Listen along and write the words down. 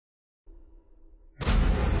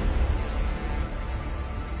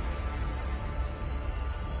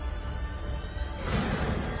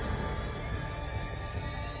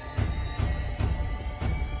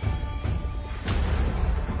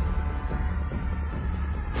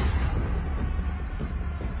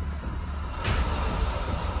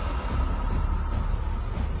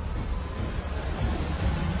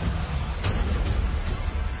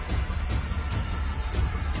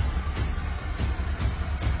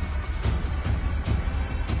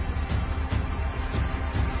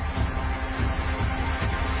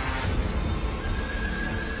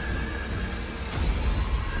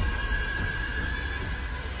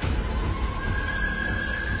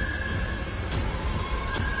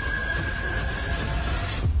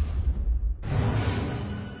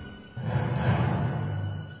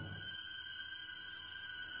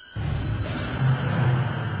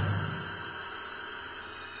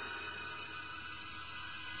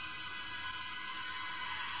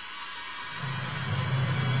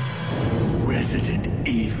Resident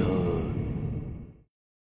Evil.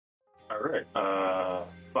 Alright,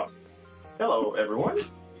 fuck. Hello, everyone.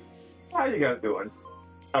 How you guys doing?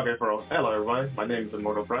 Okay, hello, everybody. My name is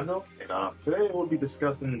Immortal Brando, and today we'll be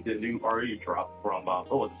discussing the new RE drop from, what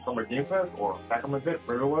was it, Summer Games Fest, or Pac-Man event,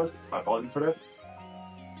 whatever it was. My apologies for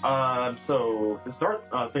that. So, to start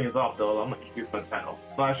things off, though, I'm going to introduce my panel.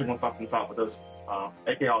 I'm actually going to start from the top with this,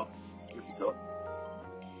 aka Austin. So,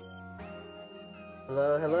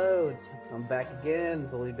 Hello. I'm back again.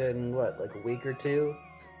 It's only been, like a week or two?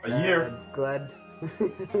 A year. It's glad.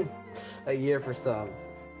 A year for some.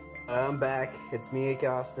 I'm back. It's me, Ike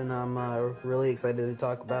Austin. I'm really excited to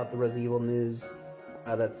talk about the Resident Evil news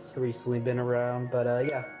that's recently been around. But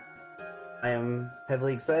yeah, I am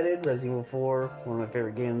heavily excited. Resident Evil 4, one of my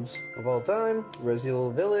favorite games of all time. Resident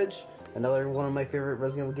Evil Village, another one of my favorite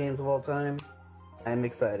Resident Evil games of all time. I'm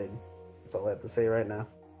excited. That's all I have to say right now.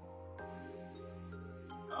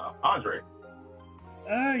 Andre.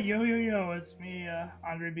 Yo, it's me,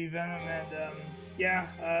 Andre B. Venom,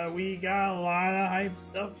 and, we got a lot of hype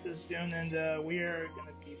stuff this June, and, we are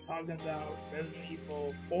gonna be talking about Resident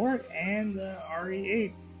Evil 4 and,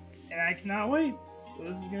 RE8, and I cannot wait, so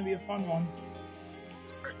this is gonna be a fun one.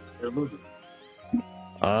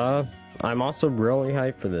 I'm also really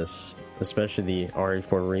hyped for this, especially the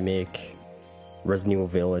RE4 remake, Resident Evil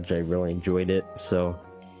Village. I really enjoyed it, so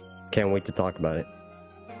can't wait to talk about it.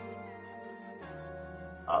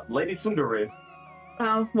 Lady Sundere.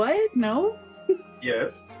 What? No?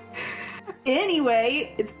 Yes.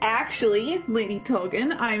 Anyway, it's actually Lady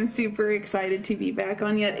Togan. I'm super excited to be back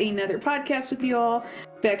on yet another podcast with you all.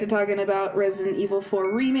 Back to talking about Resident Evil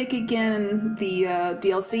 4 Remake again and the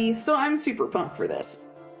DLC. So I'm super pumped for this.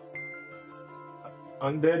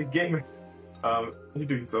 Undead Gamer. You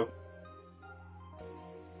doing so?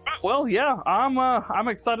 Well, yeah, I'm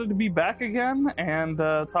excited to be back again and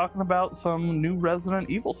talking about some new Resident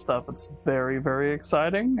Evil stuff. It's very, very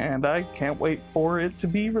exciting, and I can't wait for it to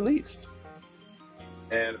be released.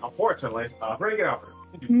 And unfortunately, Renegade Alfred.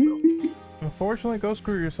 Unfortunately, go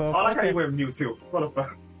screw yourself. I like how you went mute too. What the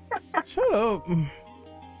fuck? Shut up.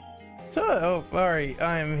 Alright,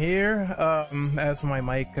 I am here, as my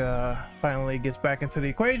mic finally gets back into the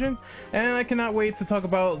equation, and I cannot wait to talk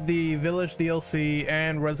about the Village DLC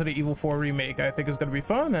and Resident Evil 4 Remake. I think it's going to be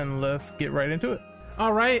fun, and let's get right into it.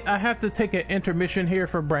 Alright, I have to take an intermission here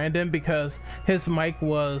for Brandon because his mic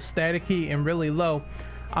was staticky and really low.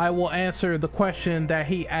 I will answer the question that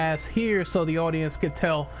he asked here so the audience can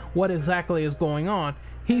tell what exactly is going on.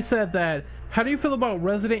 He said that, how do you feel about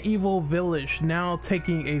Resident Evil Village now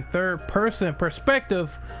taking a third-person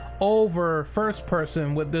perspective over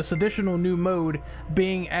first-person with this additional new mode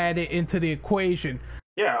being added into the equation?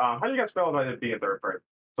 Yeah, how do you guys feel about it being third person?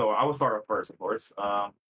 So I will start off first, of course.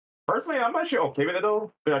 Personally, I'm actually okay with it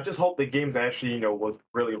though, but I just hope the game's actually, was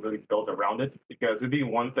really, really built around it, because it'd be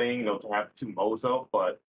one thing, to have two modes though,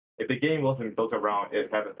 but if the game wasn't built around it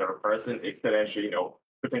having third person, it could actually,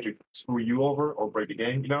 potentially screw you over or break the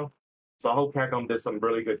game, So I hope Capcom did some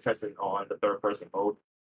really good testing on the third person mode.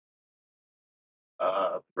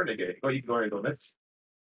 Renegade, you can go ahead and go next.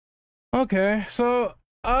 Okay, so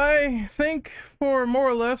I think for more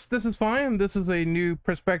or less this is fine. This is a new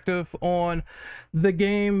perspective on the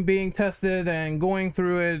game being tested and going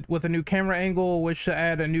through it with a new camera angle, which should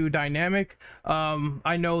add a new dynamic.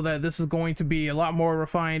 I know that this is going to be a lot more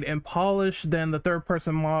refined and polished than the third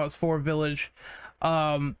person mods for Village.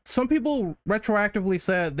 Some people retroactively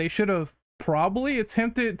said they should have probably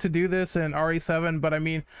attempted to do this in RE7, but I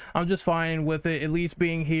mean, I'm just fine with it at least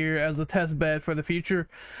being here as a test bed for the future.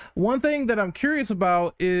 One thing that I'm curious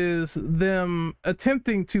about is them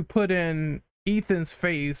attempting to put in Ethan's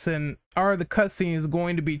face, and are the cutscenes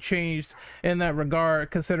going to be changed in that regard,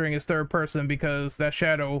 considering it's third person, because that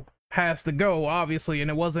shadow has to go, obviously,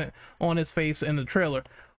 and it wasn't on his face in the trailer.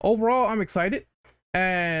 Overall, I'm excited.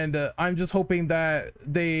 And I'm just hoping that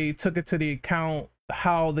they took it to the account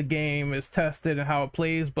how the game is tested and how it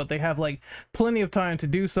plays, but they have plenty of time to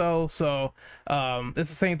do so. So it's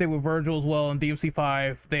the same thing with Virgil as well in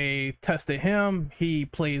DMC5. They tested him, he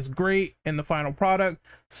plays great in the final product,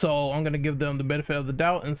 so I'm gonna give them the benefit of the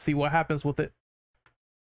doubt and see what happens with it.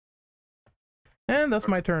 And that's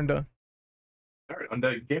my turn done. All right,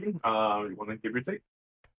 Undead Gaming, you want to give your take?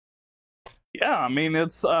 Yeah, I mean,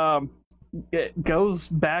 it goes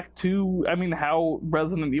back to, how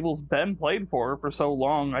Resident Evil's been played for so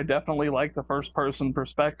long. I definitely like the first-person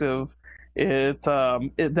perspective. It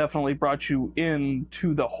definitely brought you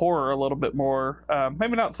into the horror a little bit more.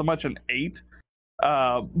 Maybe not so much an 8,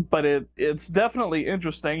 but it's definitely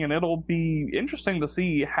interesting, and it'll be interesting to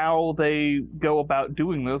see how they go about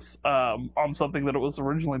doing this on something that it was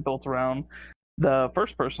originally built around. the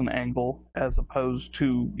first person angle as opposed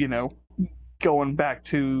to, going back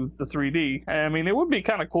to the 3D. I mean, it would be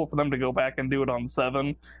kind of cool for them to go back and do it on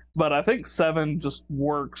 7, but I think 7 just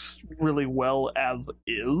works really well as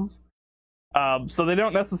is. So they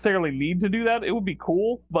don't necessarily need to do that. It would be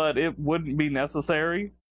cool, but it wouldn't be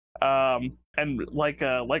necessary. And like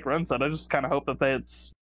Ren said, I just kind of hope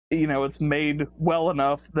that it's made well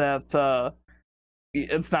enough that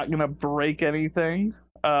it's not gonna break anything.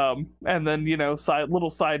 And then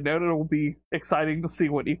little side note, it'll be exciting to see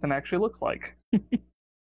what Ethan actually looks like.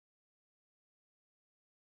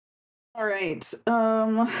 All right.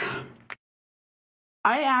 I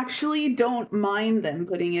actually don't mind them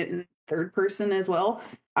putting it in third person as well.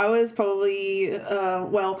 I was probably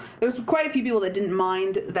there's quite a few people that didn't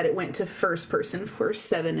mind that it went to first person for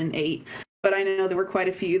 7 and 8, but I know there were quite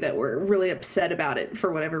a few that were really upset about it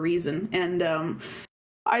for whatever reason. And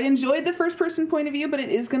I enjoyed the first person point of view, but it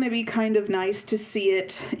is going to be kind of nice to see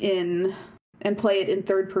it in and play it in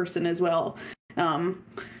third person as well. So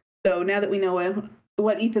now that we know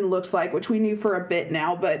what Ethan looks like, which we knew for a bit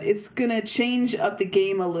now, but it's going to change up the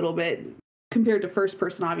game a little bit compared to first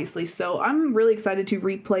person, obviously. So I'm really excited to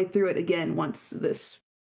replay through it again once this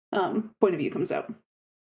point of view comes out.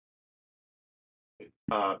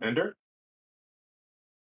 Ender?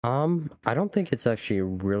 I don't think it's actually a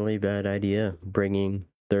really bad idea bringing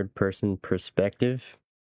third-person perspective,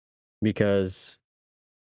 because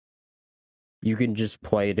you can just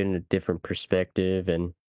play it in a different perspective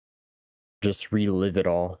and just relive it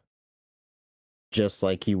all, just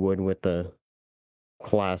like you would with the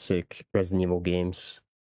classic Resident Evil games.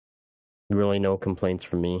 Really no complaints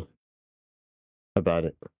from me about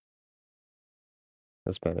it.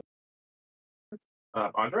 That's about it.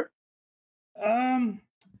 Andre?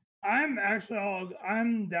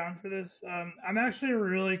 I'm down for this. I'm actually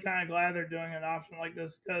really kind of glad they're doing an option like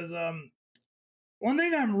this, because one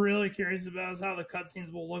thing I'm really curious about is how the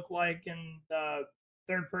cutscenes will look like in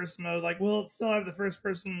third person mode. Like, will it still have the first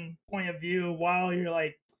person point of view while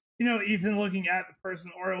you're Ethan looking at the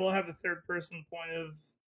person, or it will have the third person point of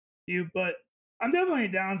view? But I'm definitely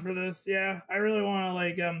down for this. Yeah, I really want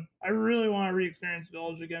to re-experience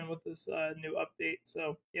Village again with this new update.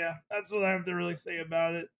 So yeah, that's what I have to really say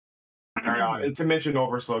about it. All right, it's a mention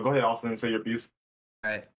over, so go ahead, Austin, and say your piece.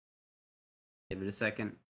 All right. Give it a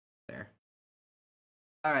second. There.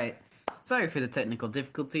 All right. Sorry for the technical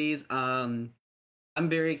difficulties. I'm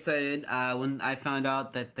very excited. When I found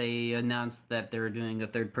out that they announced that they were doing a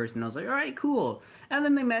third person, I was like, all right, cool. And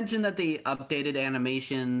then they mentioned that they updated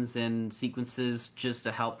animations and sequences just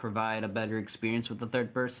to help provide a better experience with the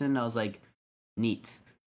third person. I was like, neat.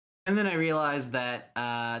 And then I realized that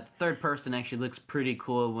third person actually looks pretty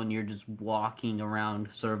cool when you're just walking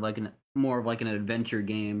around, sort of like more of like an adventure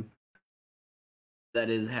game that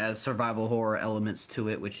has survival horror elements to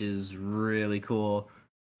it, which is really cool.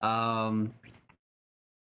 Yeah,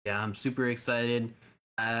 I'm super excited.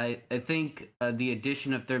 I think the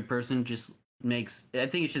addition of third person just I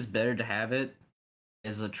think it's just better to have it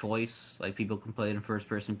as a choice. Like, people can play it in first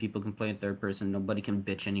person, people can play in third person. Nobody can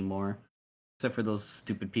bitch anymore, except for those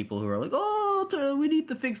stupid people who are like, "Oh, we need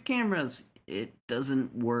to fix cameras." It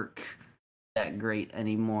doesn't work that great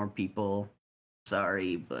anymore, people.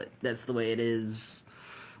 Sorry, but that's the way it is.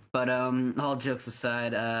 But all jokes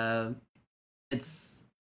aside, I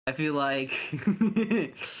feel like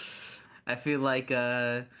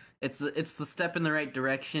it's the step in the right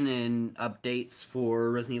direction in updates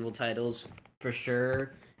for Resident Evil titles for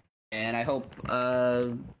sure, and I hope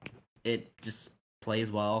it just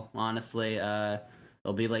plays well. Honestly,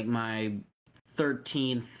 it'll be like my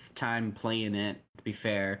 13th time playing it, to be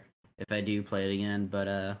fair, if I do play it again.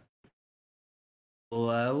 But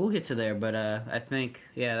we'll get to there. But I think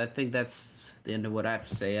that's the end of what I have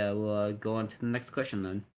to say. We'll go on to the next question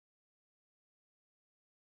then.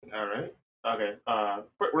 All right. Okay.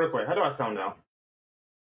 Real quick, how do I sound now?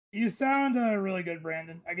 You sound really good,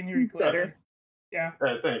 Brandon. I can hear you clearly. Better. Yeah.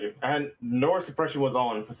 Thank you. And noise suppression was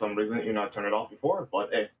on for some reason. You know, I turned it off before,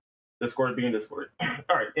 but hey, Discord being Discord. All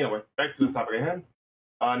right. Anyway, back to the topic at hand.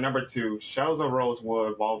 Number 2, Shadows of Rose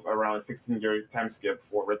will evolve around a 16-year time skip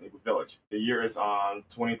for Resident Evil Village. The year is on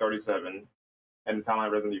 2037, and the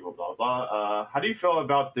timeline Resident Evil, blah, blah. How do you feel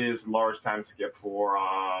about this large time skip for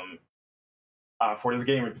this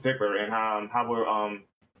game in particular, and how will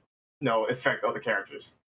affect other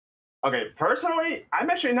characters? Okay, personally, I'm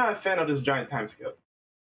actually not a fan of this giant time skip.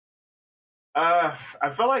 I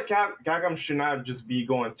feel like Capcom should not just be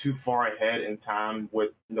going too far ahead in time with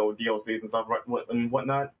DLCs and stuff and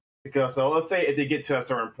whatnot. Because let's say if they get to a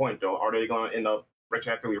certain point, though, are they going to end up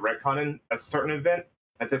retroactively retconning a certain event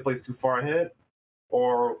and take place too far ahead?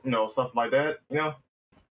 or stuff like that.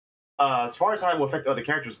 As far as how it will affect other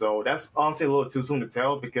characters, though, that's honestly a little too soon to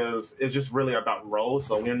tell because it's just really about roles.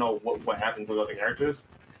 So we don't know what happens with other characters.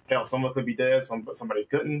 Hell, someone could be dead, somebody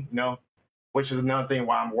couldn't. Which is another thing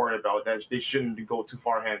why I'm worried about that they shouldn't go too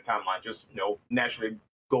far ahead in timeline. Just naturally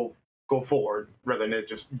go forward rather than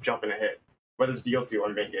just jumping ahead, whether it's DLC or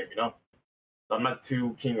main game. So I'm not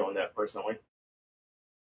too keen on that personally.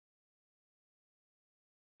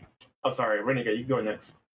 I'm sorry, Renegade, you can go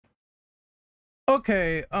next.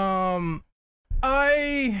 Okay, I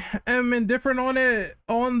am indifferent on it.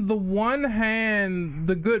 On the one hand,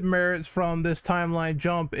 the good merits from this timeline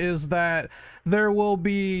jump is that there will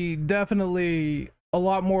be definitely a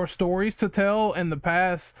lot more stories to tell in the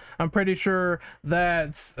past. I'm pretty sure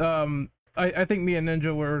that I think me and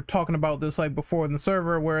Ninja were talking about this like before in the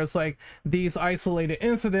server, where it's like these isolated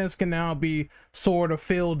incidents can now be sort of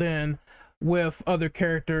filled in with other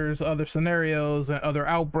characters, other scenarios, and other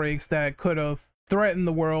outbreaks that could have threatened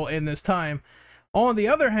the world in this time. On the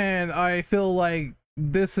other hand, I feel like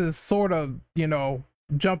this is sort of,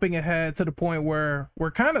 jumping ahead to the point where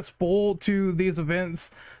we're kind of spoiled to these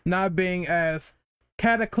events not being as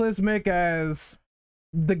cataclysmic as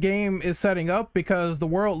the game is setting up, because the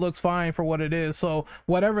world looks fine for what it is. So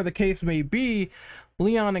whatever the case may be,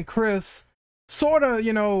 Leon and Chris sort of,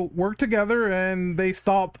 work together and they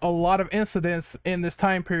stopped a lot of incidents in this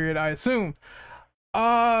time period, I assume.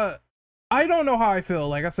 I don't know how I feel.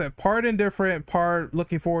 Like I said, part indifferent, part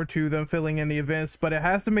looking forward to them filling in the events, but it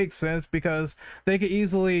has to make sense because they could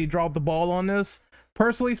easily drop the ball on this.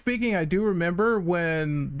 Personally speaking, I do remember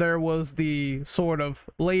when there was the sort of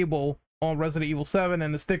label on Resident Evil 7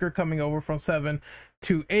 and the sticker coming over from 7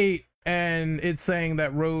 to 8, and it's saying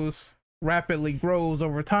that Rose rapidly grows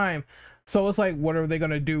over time. So it's like, what are they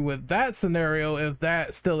going to do with that scenario if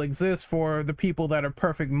that still exists for the people that are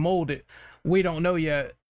perfect molded? We don't know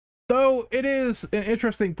yet. Though it is an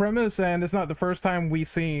interesting premise, and it's not the first time we've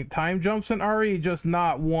seen time jumps in RE, just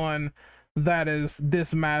not one that is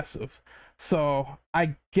this massive. So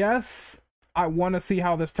I guess I want to see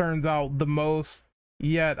how this turns out the most,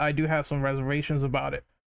 yet I do have some reservations about it.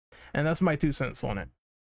 And that's my 2 cents on it.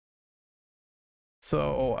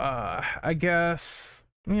 So I guess,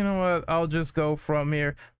 you know what, I'll just go from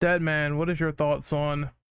here. Deadman, what is your thoughts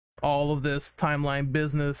on all of this timeline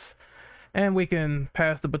business? And we can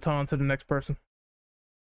pass the baton to the next person.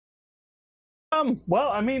 Well,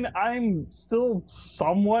 I mean, I'm still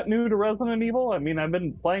somewhat new to Resident Evil. I mean, I've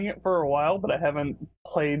been playing it for a while, but I haven't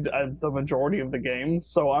played the majority of the games,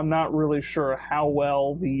 so I'm not really sure how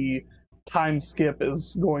well the time skip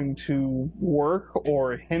is going to work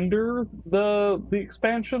or hinder the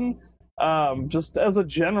expansion. Just as a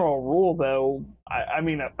general rule, though, I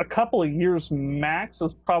mean, a couple of years max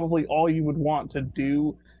is probably all you would want to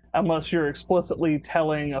do, unless you're explicitly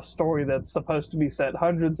telling a story that's supposed to be set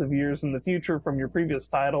hundreds of years in the future from your previous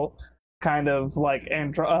title, kind of like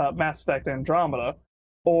Mass Effect Andromeda.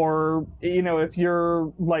 Or, if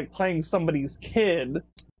you're like playing somebody's kid,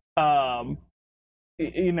 from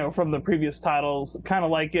the previous titles, kind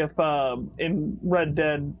of like if in Red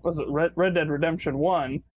Dead Redemption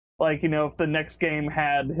 1, like, if the next game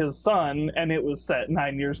had his son and it was set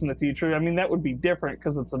 9 years in the future, I mean, that would be different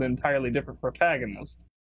because it's an entirely different protagonist.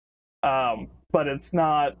 But it's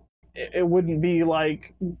not, it wouldn't be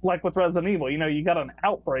like with Resident Evil, you got an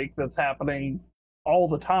outbreak that's happening all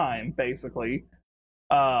the time, basically.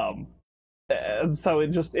 And so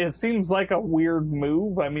it seems like a weird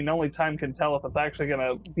move. I mean, only time can tell if it's actually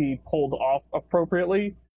going to be pulled off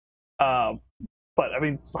appropriately. But I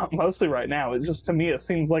mean, mostly right now, to me, it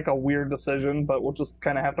seems like a weird decision, but we'll just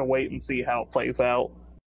kind of have to wait and see how it plays out.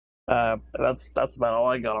 That's about all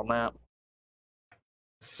I got on that.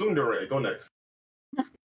 Sundere, go next.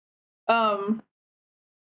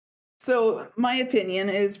 So my opinion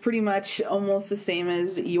is pretty much almost the same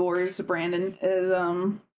as yours, Brandon.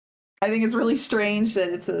 I think it's really strange that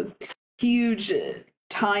it's a huge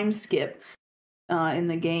time skip in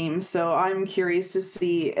the game. So I'm curious to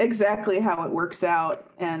see exactly how it works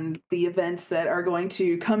out and the events that are going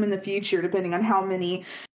to come in the future, depending on how many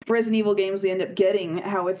Resident Evil games they end up getting,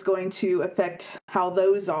 how it's going to affect how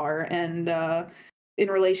those are, and in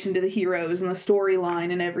relation to the heroes and the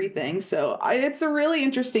storyline and everything. So it's a really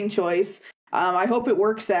interesting choice. I hope it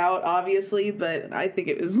works out, obviously, but I think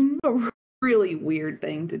it was a really weird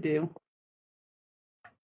thing to do.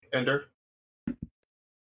 Ender?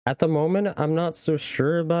 At the moment, I'm not so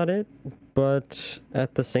sure about it, but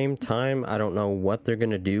at the same time, I don't know what they're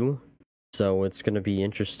gonna do. So it's gonna be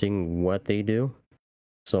interesting what they do.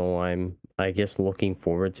 So I'm, I guess, looking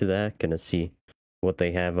forward to that. Gonna see what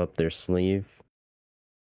they have up their sleeve.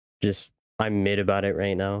 Just I'm mid about it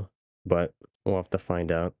right now, but we'll have to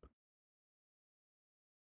find out.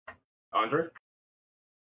 Andre?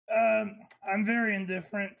 I'm very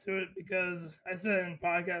indifferent to it because I said in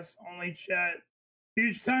podcast only chat,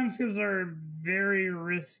 huge time skips are very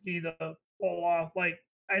risky to pull off. Like,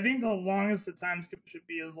 I think the longest the time skip should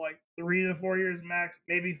be is like 3 to 4 years max,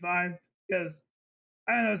 maybe 5. Because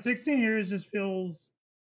I don't know, 16 years just feels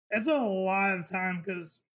it's a lot of time.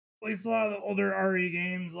 Because at least a lot of the older RE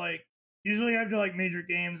games, like usually after like major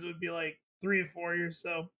games, it would be like 3 to 4 years.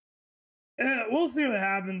 So we'll see what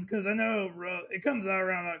happens because I know it comes out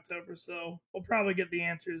around October, so we'll probably get the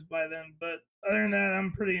answers by then. But other than that,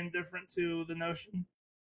 I'm pretty indifferent to the notion.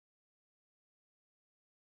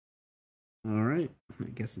 All right, I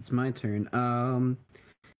guess it's my turn.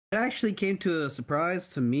 It actually came to a surprise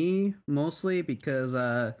to me mostly because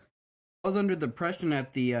I was under the impression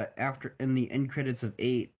at the after in the end credits of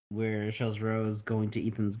 8, where it shows Rose going to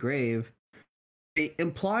Ethan's grave, it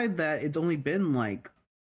implied that it's only been like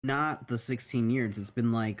not the 16 years. It's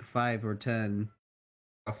been like 5 or 10,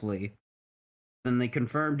 roughly. And they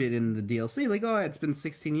confirmed it in the DLC, like, oh, it's been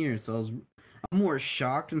 16 years. So I'm more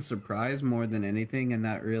shocked and surprised more than anything, and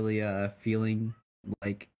not really feeling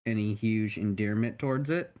like any huge endearment towards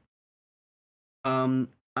it.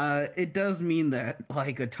 It does mean that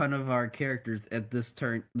like a ton of our characters at this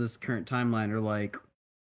current timeline are like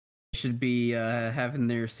should be having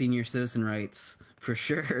their senior citizen rights for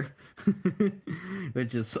sure,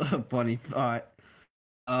 which is a funny thought.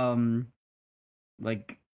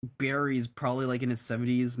 Like Barry's probably like in his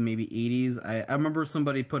 70s, maybe 80s. I remember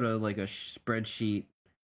somebody put a spreadsheet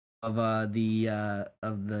of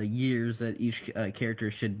the years that each character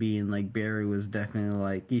should be, and like Barry was definitely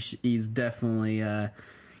like he's definitely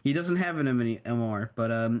he doesn't have it anymore.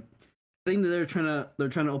 But I think that they're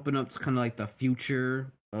trying to open up kind of like the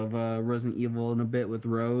future of Resident Evil in a bit with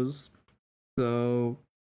Rose. So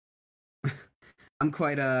I'm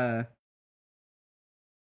quite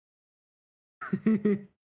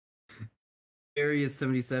Barry is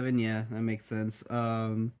 77. Yeah, that makes sense.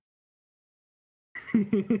 Sorry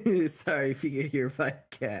if you can hear my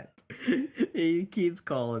cat. He keeps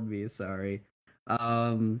calling me. Sorry.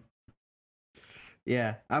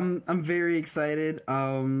 Yeah, I'm very excited.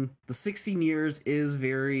 The 16 years is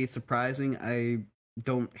very surprising. I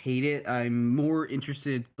don't hate it. I'm more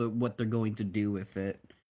interested in what they're going to do with it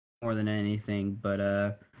more than anything.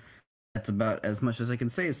 But that's about as much as I can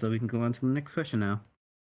say. So we can go on to the next question now.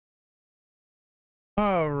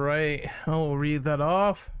 All right, I will read that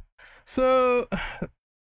off. So,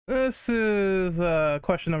 this is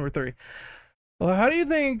question number 3. Well, how do you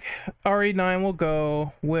think RE9 will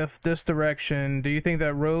go with this direction? Do you think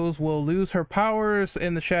that Rose will lose her powers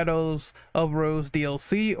in the Shadows of Rose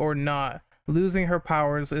DLC or not? Losing her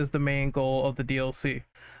powers is the main goal of the DLC.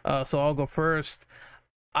 So I'll go first.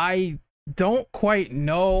 I don't quite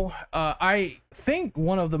know. I think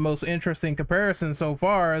one of the most interesting comparisons so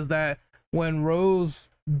far is that when Rose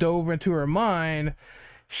dove into her mind,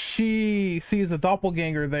 she sees a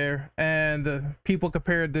doppelganger there, and people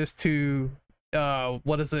compared this to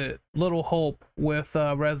Little Hope with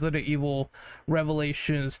Resident Evil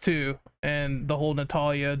Revelations 2 and the whole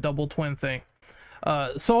Natalia double twin thing.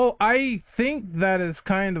 So I think that is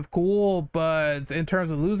kind of cool, but in terms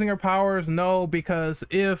of losing her powers, no, because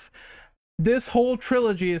if this whole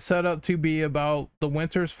trilogy is set up to be about the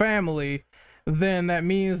Winters family, then that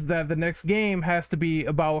means that the next game has to be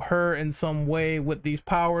about her in some way with these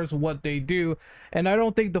powers, what they do. And I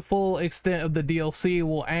don't think the full extent of the DLC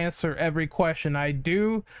will answer every question. I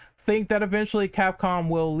do think that eventually Capcom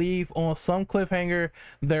will leave on some cliffhanger.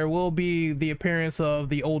 There will be the appearance of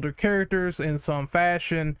the older characters in some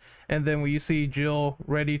fashion, and then when you see Jill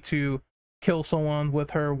ready to kill someone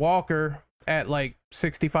with her walker at like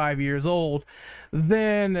 65 years old,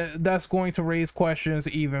 then that's going to raise questions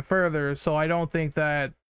even further. So I don't think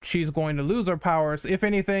that she's going to lose her powers. If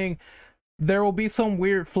anything, there will be some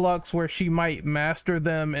weird flux where she might master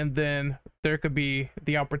them, and then there could be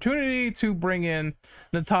the opportunity to bring in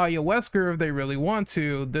Natalia Wesker if they really want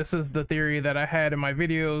to. This is the theory that I had in my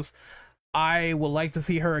videos. I would like to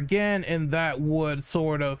see her again, and that would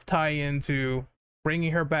sort of tie into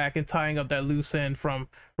bringing her back and tying up that loose end from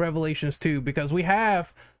Revelations 2, because we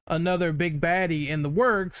have another big baddie in the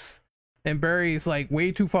works, and Barry's like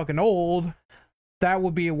way too fucking old. That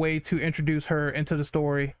would be a way to introduce her into the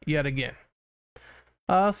story yet again.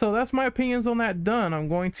 So that's my opinions on that done. I'm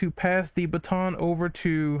going to pass the baton over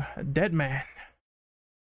to Deadman.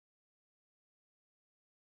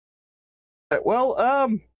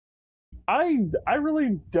 Well, I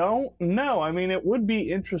really don't know. I mean, it would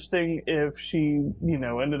be interesting if she,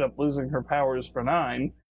 ended up losing her powers for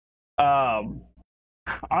 9. Um,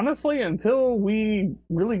 honestly, until we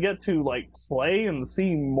really get to like play and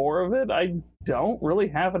see more of it, I don't really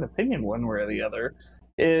have an opinion one way or the other.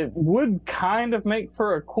 It would kind of make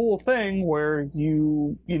for a cool thing where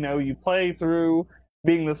you play through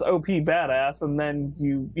being this OP badass and then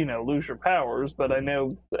you lose your powers, but I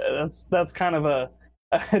know that's kind of a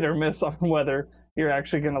hit or miss on whether you're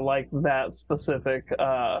actually going to like that specific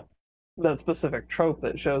trope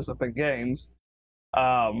that shows up in games.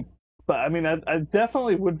 Um, but I mean, I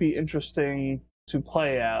definitely would be interesting to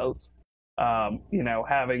play as,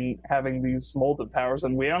 having these molded powers,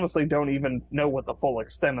 and we honestly don't even know what the full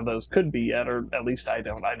extent of those could be yet, or at least I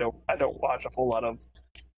don't. I don't watch a whole lot of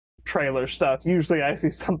trailer stuff. Usually, I see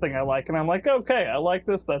something I like, and I'm like, okay, I like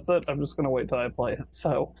this. That's it. I'm just gonna wait till I play it.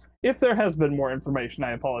 So, if there has been more information,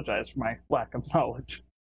 I apologize for my lack of knowledge.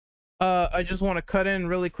 I just want to cut in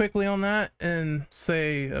really quickly on that and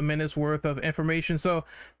say a minute's worth of information. So,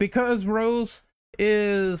 because Rose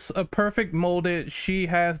is a perfect molded, she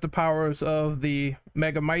has the powers of the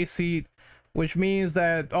Mega Mycete, which means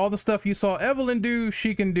that all the stuff you saw Evelyn do,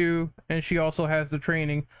 she can do, and she also has the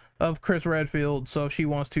training of Chris Redfield. So, if she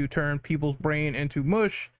wants to turn people's brain into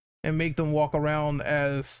mush and make them walk around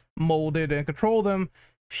as molded and control them,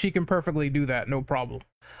 she can perfectly do that, no problem.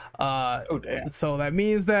 So that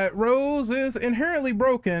means that Rose is inherently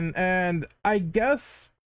broken, and I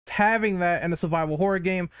guess having that in a survival horror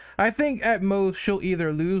game, I think at most she'll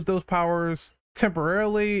either lose those powers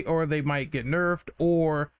temporarily, or they might get nerfed,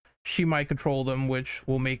 or she might control them, which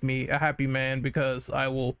will make me a happy man because I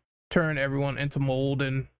will turn everyone into mold.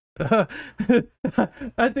 And I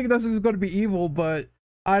think this is going to be evil, but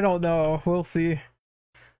I don't know. We'll see.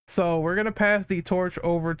 So we're gonna pass the torch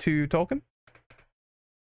over to Tolkien.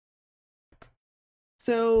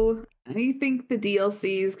 So I think the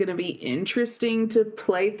DLC is going to be interesting to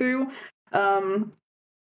play through. I'm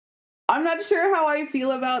not sure how I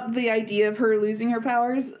feel about the idea of her losing her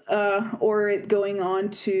powers, or it going on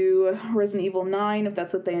to Resident Evil 9, if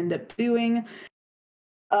that's what they end up doing.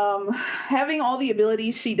 Having all the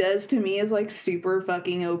abilities she does to me is like super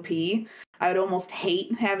fucking OP. I would almost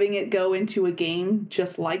hate having it go into a game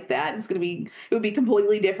just like that. It would be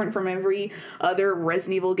completely different from every other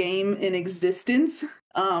Resident Evil game in existence.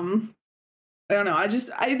 I don't know.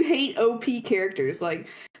 I'd hate OP characters. Like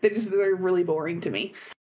they're really boring to me.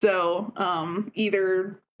 So,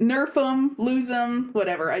 either nerf them, lose them,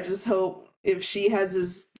 whatever. I just hope if she has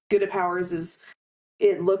as good a powers as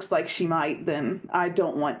it looks like she might, then I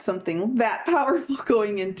don't want something that powerful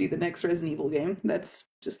going into the next Resident Evil game. That's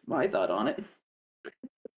just my thought on it.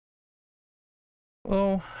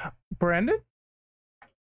 Well, Brandon?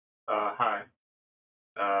 Hi.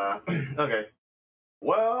 Okay.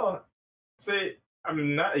 Well, see,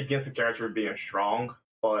 I'm not against the character being strong,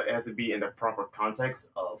 but it has to be in the proper context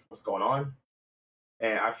of what's going on.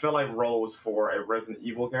 And I feel like Rose for a Resident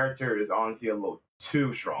Evil character is honestly a little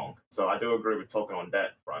too strong. So I do agree with Token on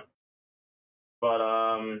that front. But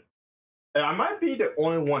I might be the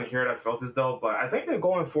only one here that feels this though, but I think they're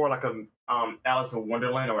going for like a Alice in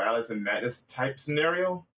Wonderland or Alice in Madness type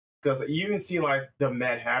scenario. Because you even see like the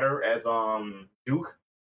Mad Hatter as Duke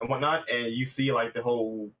and whatnot, and you see like the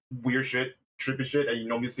whole weird shit, trippy shit that you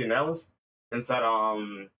normally see in Alice inside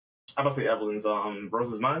I'm about to say Evelyn's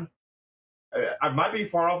Rose's mind. I might be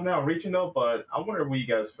far off now reaching though, but I wonder what you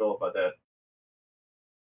guys feel about that.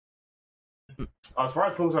 As far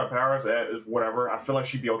as losing her powers, is whatever. I feel like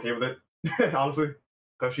she'd be okay with it, honestly,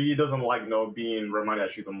 because she doesn't like being reminded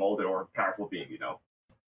that she's a molded or powerful being,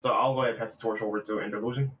 So I'll go ahead and pass the torch over to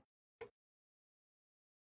Interlusion.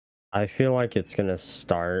 I feel like it's gonna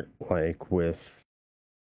start like with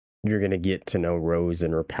you're gonna get to know Rose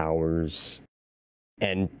and her powers,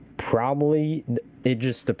 and probably it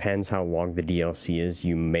just depends how long the DLC is.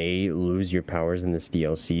 You may lose your powers in this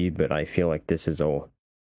DLC, but I feel like this is a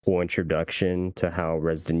whole introduction to how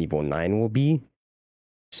Resident Evil 9 will be.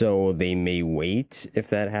 So they may wait if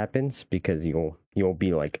that happens, because you'll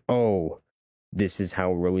be like, oh, this is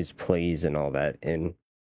how Rose plays and all that. And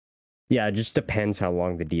yeah, it just depends how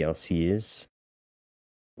long the DLC is.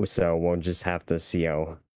 So we'll just have to see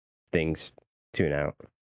how things tune out.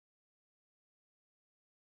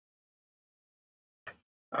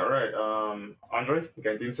 All right, Andre, you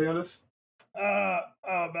got anything to say on this?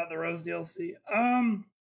 About the Rose DLC.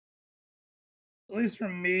 At least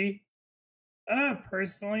from me,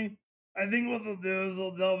 personally, I think what they'll do is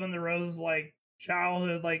they'll delve into Rose's like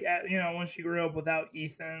childhood, like when she grew up without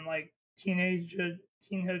Ethan, like teenhood,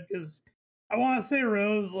 because I want to say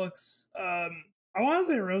Rose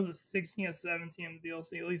is 16 or 17 in the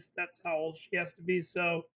DLC. At least that's how old she has to be.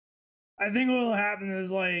 So I think what will happen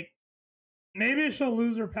is like maybe she'll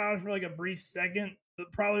lose her powers for like a brief second,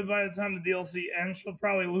 but probably by the time the DLC ends, she'll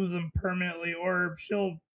probably lose them permanently, or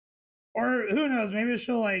who knows, maybe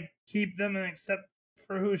she'll like keep them and accept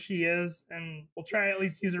for who she is, and we'll try to at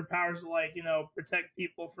least use her powers to like, protect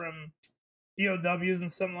people from DOWs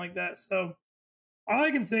and something like that. So all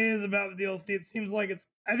I can say is about the DLC, it seems like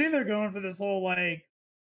I think they're going for this whole like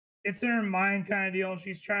it's in her mind kind of deal.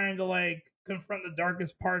 She's trying to like confront the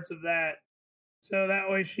darkest parts of that, so that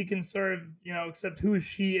way she can sort of accept who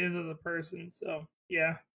she is as a person. So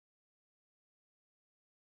yeah.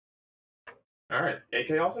 All right,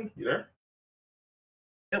 AK Austin, you there?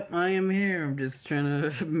 Yep, I am here. I'm just trying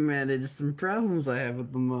to manage some problems I have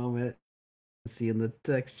at the moment. See in the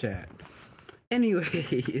text chat.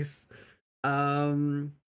 Anyways,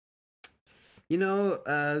 do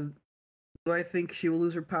I think she will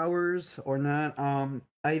lose her powers or not?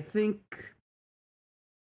 I think,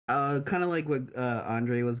 kind of like what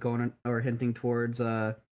Andre was going or hinting towards,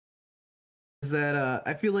 is that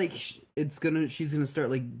I feel like she's gonna start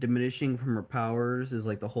like diminishing from her powers. Is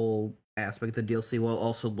like the whole aspect of the DLC, while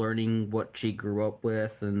also learning what she grew up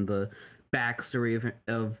with and the backstory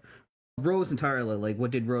of Rose entirely. Like,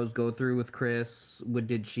 what did Rose go through with Chris? What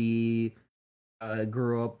did she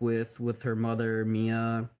grew up with her mother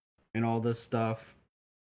Mia, and all this stuff?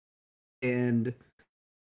 And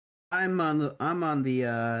I'm on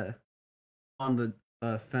the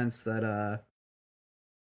fence that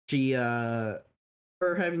she her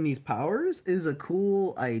having these powers is a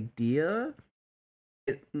cool idea.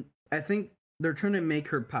 I think they're trying to make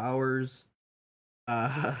her powers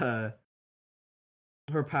go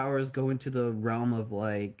into the realm of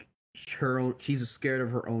like she's scared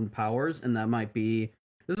of her own powers, and that might be,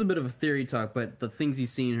 this is a bit of a theory talk, but the things you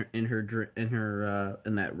see in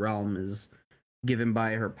that realm is given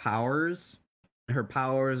by her powers. Her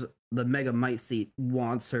powers, the Mega Might Seat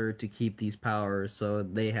wants her to keep these powers, so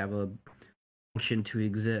they have a function to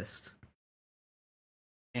exist.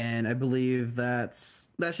 And I believe that's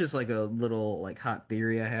just like a little like hot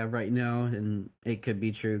theory I have right now, and it could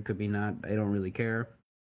be true, could be not. I don't really care.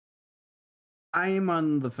 I am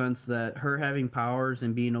on the fence that her having powers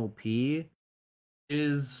and being OP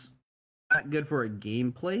is not good for a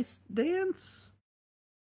gameplay stance.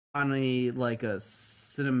 On a like a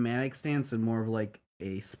cinematic stance and more of like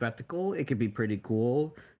a spectacle, it could be pretty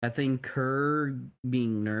cool. I think her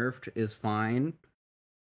being nerfed is fine.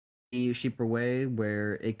 A cheaper way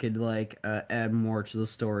where it could like add more to the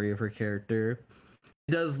story of her character.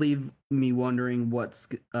 It does leave me wondering what's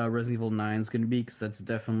Resident Evil 9 is going to be, because that's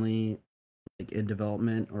definitely like in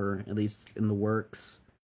development, or at least in the works.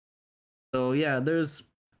 So yeah,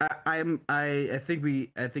 I think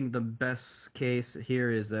the best case here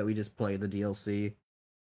is that we just play the DLC,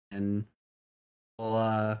 and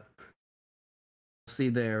we'll see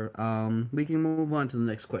there. We can move on to the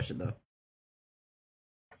next question though.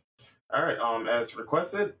 All right. As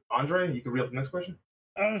requested, Andre, you can read the next question.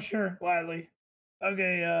 Oh, sure, gladly.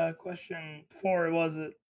 Okay, question 4 was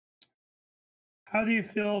it? How do you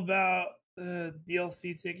feel about the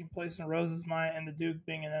DLC taking place in Rose's mind and the Duke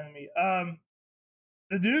being an enemy?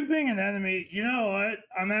 The Duke being an enemy, you know what?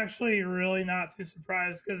 I'm actually really not too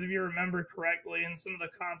surprised, because if you remember correctly, in some of the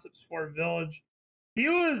concepts for Village, he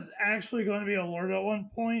was actually going to be a lord at one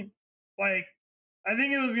point. Like, I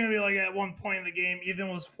think it was going to be like at one point in the game, Ethan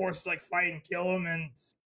was forced to like fight and kill him, and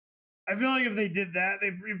I feel like if they did that,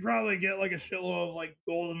 they'd probably get like a shitload of like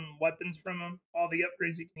golden weapons from him, all the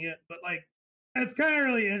upgrades you can get. But like, that's kind of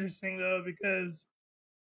really interesting though, because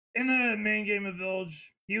in the main game of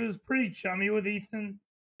Village, he was pretty chummy with Ethan,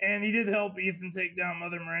 and he did help Ethan take down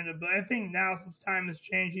Mother Miranda. But I think now, since time has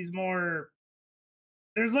changed,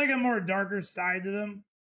 there's like a more darker side to them,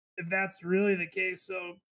 if that's really the case.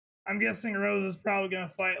 So I'm guessing Rose is probably going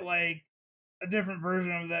to fight like a different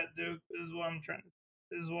version of that Duke. Is what I'm trying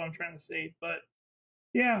to say. But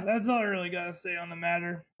yeah, that's all I really got to say on the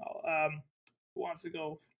matter. Who wants to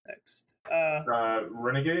go next?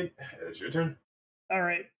 Renegade, it's your turn. All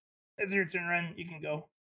right, it's your turn, Ren. You can go.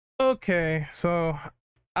 Okay, so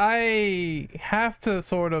I have to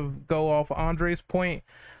sort of go off Andre's point.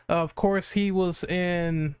 Of course, he was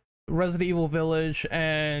in Resident Evil Village,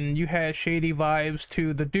 and you had shady vibes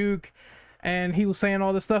to the Duke, and he was saying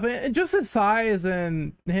all this stuff, and just his size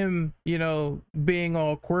and him, being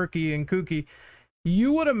all quirky and kooky,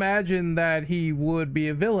 you would imagine that he would be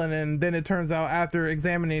a villain. And then it turns out, after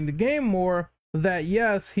examining the game more, that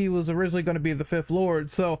yes, he was originally going to be the Fifth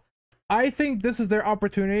Lord. So I think this is their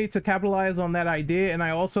opportunity to capitalize on that idea, and I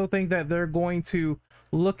also think that they're going to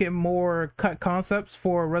look at more cut concepts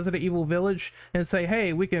for Resident Evil Village and say,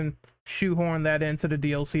 hey, we can shoehorn that into the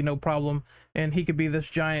DLC, no problem. and he could be this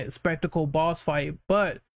giant spectacle boss fight.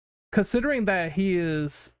 But considering that he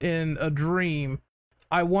is in a dream,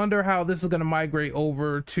 I wonder how this is going to migrate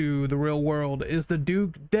over to the real world. Is the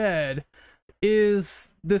Duke dead?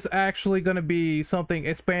 Is this actually going to be something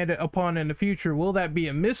expanded upon in the future? Will that be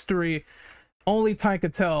a mystery? Only time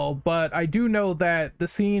could tell, but I do know that the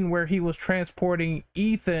scene where he was transporting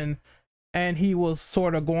Ethan and he was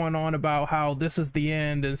sort of going on about how this is the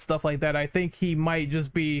end and stuff like that, I think he might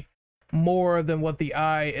just be more than what the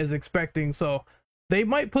eye is expecting. So they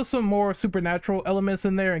might put some more supernatural elements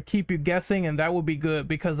in there and keep you guessing, and that would be good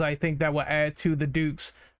because I think that will add to the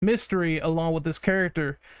Duke's mystery along with this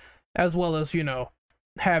character, as well as, you know,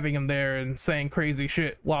 having him there and saying crazy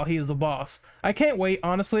shit while he is a boss. I can't wait,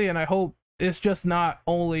 honestly, and I hope it's just not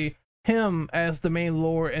only him as the main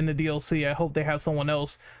lore in the DLC. I hope they have someone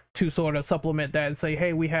else to sort of supplement that and say,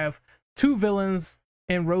 hey, we have two villains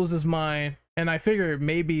in Rose's mind, and I figure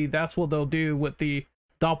maybe that's what they'll do with the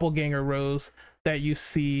doppelganger Rose that you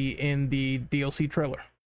see in the DLC trailer.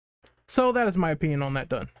 So that is my opinion on that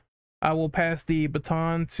done. I will pass the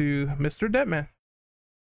baton to Mr. Deadman.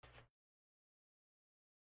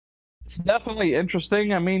 It's definitely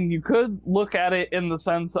interesting. I mean, you could look at it in the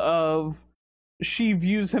sense of she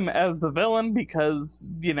views him as the villain because,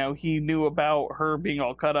 you know, he knew about her being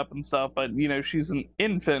all cut up and stuff, but, you know, she's an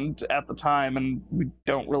infant at the time, and we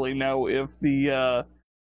don't really know if the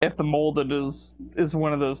molded is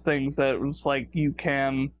one of those things that was like you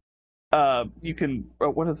can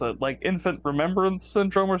what is it, like infant remembrance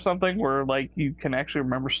syndrome or something, where like you can actually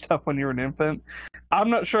remember stuff when you're an infant. I'm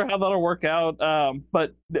not sure how that'll work out,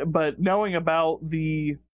 but knowing about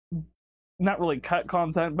the not really cut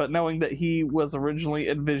content, but knowing that he was originally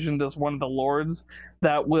envisioned as one of the lords,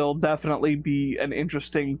 that will definitely be an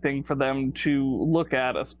interesting thing for them to look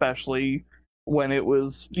at, especially when it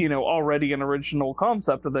was, you know, already an original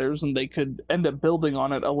concept of theirs, and they could end up building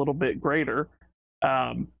on it a little bit greater.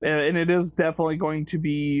 And it is definitely going to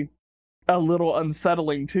be a little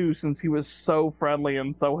unsettling too, since he was so friendly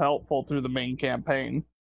and so helpful through the main campaign.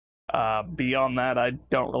 Beyond that, I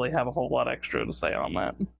don't really have a whole lot extra to say on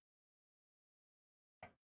that.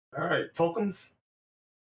 All right, Tolkien's.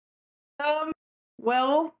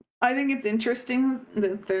 Well, I think it's interesting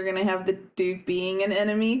that they're gonna have the Duke being an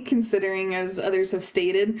enemy, considering, as others have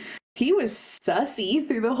stated, he was sussy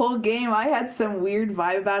through the whole game. I had some weird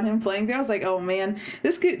vibe about him playing there. I was like, oh man,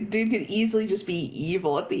 dude could easily just be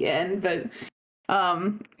evil at the end, but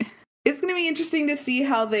it's gonna be interesting to see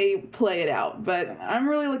how they play it out. But I'm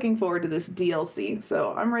really looking forward to this DLC,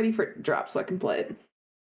 so I'm ready for it to drop so I can play it.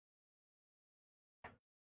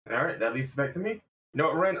 All right, that leads back to me. You know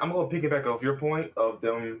what, Ren? I'm gonna piggyback off your point of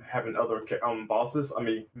them having other bosses. I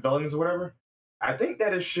mean, villains or whatever. I think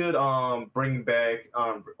that it should bring back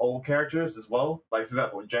old characters as well. Like, for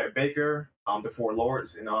example, Jack Baker, the Four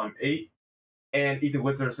Lords in 8, and Ethan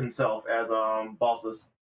Winters himself as bosses.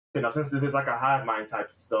 You know, since this is like a hive mind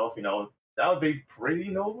type stuff, you know, that would be pretty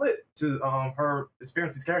lit to her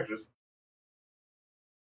experience these characters.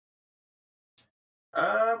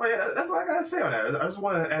 But yeah, that's all I gotta say on that. I just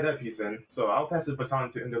want to add that piece in, so I'll pass the baton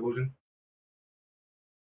to Interlusion.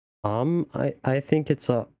 I think it's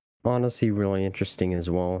honestly really interesting as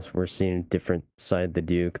well. We're seeing a different side of the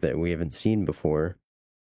Duke that we haven't seen before,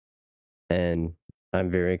 and I'm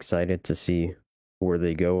very excited to see where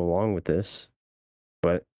they go along with this.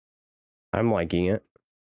 But I'm liking it.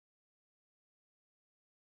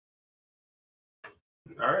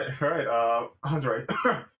 All right, Andre.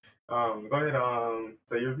 Go ahead,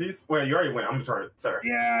 say your piece. Wait, you already went. I'm sorry.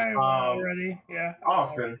 Yeah, I went already. Yeah.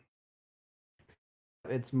 Austin.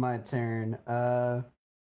 It's my turn.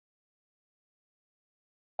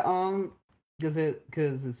 Because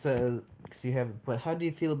it says, because you have it, but how do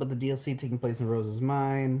you feel about the DLC taking place in Rose's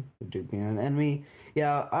mind, the Duke being an enemy?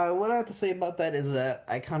 Yeah, what I have to say about that is that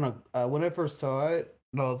I kind of, when I first saw it,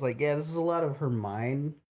 I was like, yeah, this is a lot of her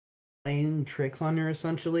mind playing tricks on her,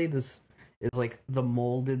 essentially. This is like the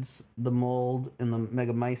mold and the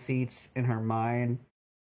Megamycetes in her mind,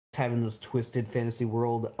 having this twisted fantasy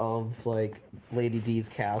world of like Lady D's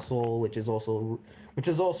castle, which is also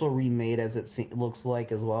remade as it looks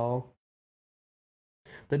like as well.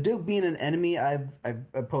 The Duke being an enemy, I've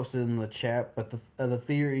posted in the chat, but the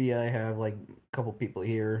theory I have, like a couple people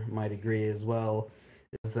here might agree as well,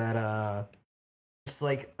 is that it's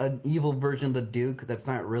like an evil version of the Duke that's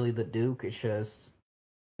not really the Duke. It's just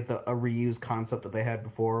a reused concept that they had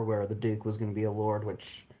before, where the Duke was going to be a lord,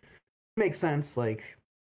 which makes sense. Like,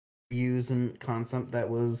 using concept that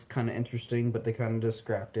was kind of interesting, but they kind of just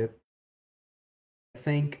scrapped it. I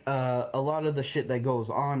think a lot of the shit that goes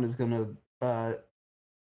on is gonna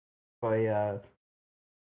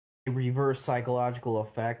a reverse psychological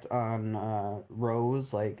effect on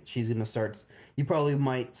Rose. Like she's gonna start. You probably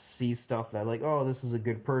might see stuff that like, oh, this is a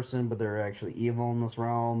good person, but they're actually evil in this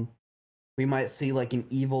realm. We might see like an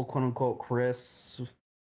evil quote unquote Chris,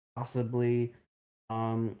 possibly.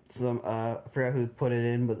 I forgot who put it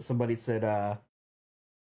in, but somebody said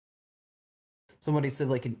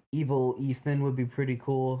like an evil Ethan would be pretty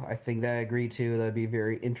cool. I think that I agree too. That'd be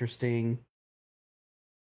very interesting.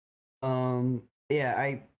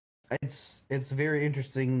 Yeah, it's very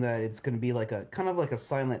interesting that it's gonna be like a kind of like a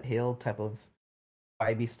Silent Hill type of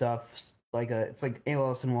vibey stuff. It's like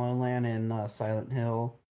Alice in Wonderland and Silent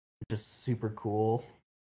Hill, which is super cool,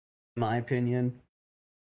 in my opinion.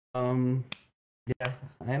 Um, yeah,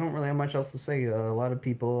 I don't really have much else to say. A lot of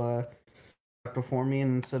people before me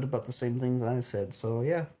and said about the same things I said. So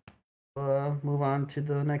yeah, move on to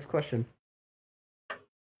the next question.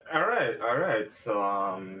 All right, all right.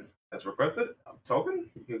 So as requested, Token,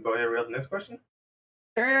 you can go ahead and read the next question.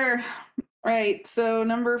 Sure. Right, so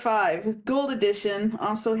number 5, Gold Edition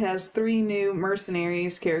also has 3 new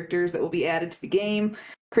mercenaries characters that will be added to the game.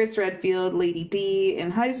 Chris Redfield, Lady D,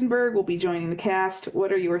 and Heisenberg will be joining the cast.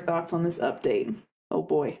 What are your thoughts on this update? Oh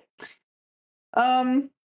boy.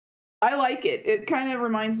 I like it. It kind of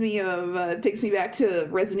reminds me of, takes me back to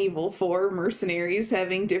Resident Evil 4 mercenaries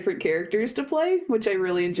having different characters to play, which I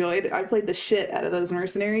really enjoyed. I played the shit out of those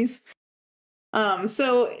mercenaries.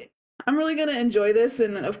 So I'm really gonna enjoy this,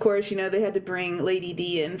 and of course, they had to bring Lady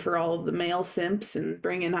D in for all of the male simps and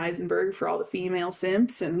bring in Heisenberg for all the female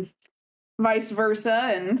simps and vice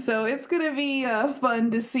versa, and so it's gonna be fun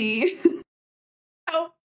to see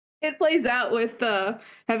how it plays out with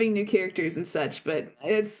having new characters and such, but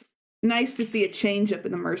it's nice to see a change up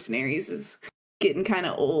in the mercenaries. Is getting kind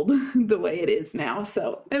of old the way it is now,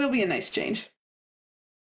 so it'll be a nice change.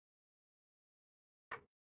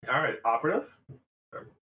 All right, Operative.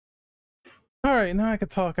 All right, now I can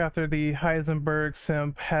talk after the Heisenberg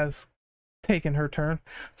simp has taken her turn.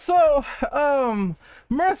 So,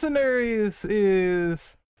 Mercenaries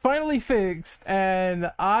is finally fixed,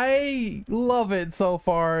 and I love it so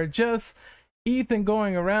far. Just Ethan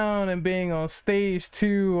going around and being on stage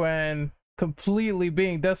 2 and completely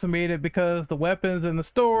being decimated because the weapons in the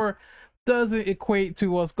store doesn't equate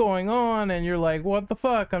to what's going on, and you're like, what the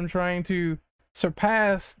fuck? I'm trying to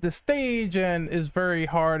surpass the stage and is very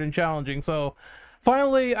hard and challenging. So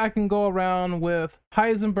finally I can go around with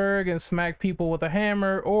Heisenberg and smack people with a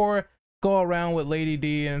hammer, or go around with Lady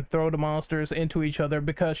D and throw the monsters into each other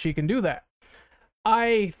because she can do that.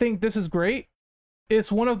 I think this is great.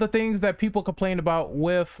 It's one of the things that people complain about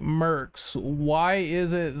with mercs. Why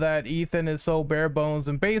is it that Ethan is so bare bones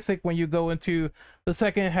and basic when you go into the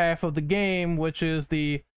second half of the game, which is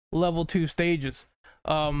the level 2 stages?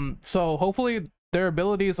 So hopefully their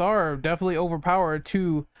abilities are definitely overpowered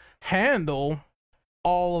to handle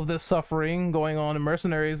all of this suffering going on in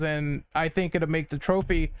Mercenaries, and I think it'll make the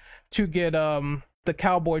trophy to get the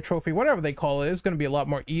cowboy trophy, whatever they call it, is going to be a lot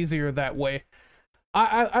more easier that way.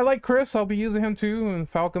 I like Chris. I'll be using him too, and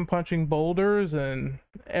Falcon punching boulders and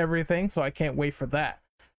everything, so I can't wait for that.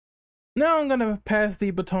 Now I'm going to pass the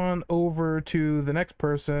baton over to the next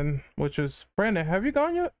person, which is Brandon. Have you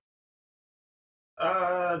gone yet?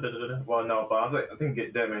 Well, no, but I think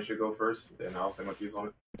Deadman should go first, then I'll say my piece on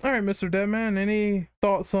it. All right, Mr. Deadman, any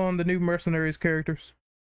thoughts on the new Mercenaries characters?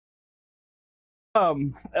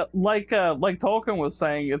 Like Tolkien was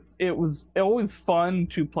saying, it was always fun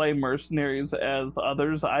to play mercenaries as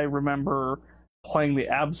others. I remember playing the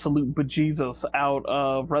absolute bejesus out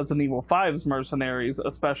of Resident Evil 5's mercenaries,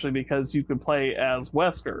 especially because you could play as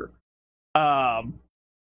Wesker.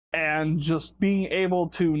 And just being able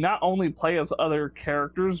to not only play as other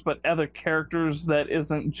characters, but other characters that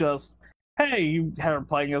isn't just, hey, you are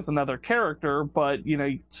playing as another character, but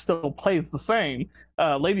still plays the same.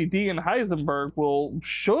 Lady D and Heisenberg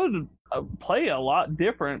should play a lot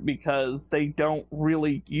different because they don't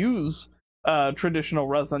really use traditional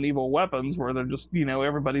Resident Evil weapons where they're just,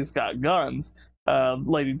 everybody's got guns.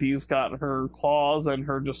 Lady D's got her claws and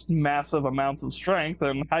her just massive amounts of strength,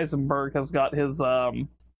 and Heisenberg has got his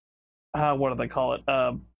what do they call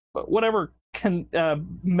it? Whatever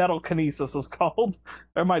metal kinesis is called.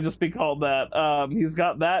 Or it might just be called that. He's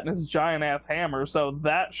got that and his giant ass hammer, so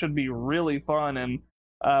that should be really fun, and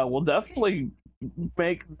will definitely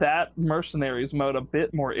make that mercenaries mode a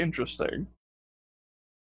bit more interesting.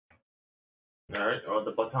 All right, well,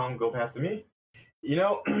 the baton go past to me.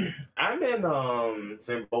 I'm in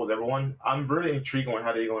same boat as everyone. I'm really intrigued on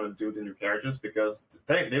how they're going to do the new characters because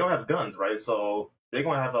they don't have guns, right? So they're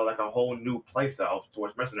going to have a whole new playstyle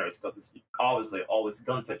towards mercenaries because it's obviously always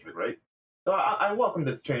gun centric, right? So I welcome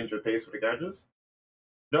the change of pace for the characters.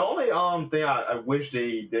 The only thing I wish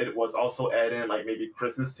they did was also add in like maybe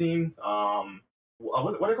Chris's team.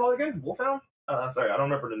 What they call it again? Wolfhound? Sorry, I don't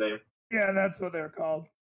remember the name. Yeah, that's what they're called.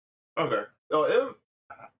 Okay. So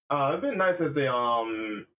it'd been nice if they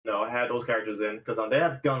had those characters in because they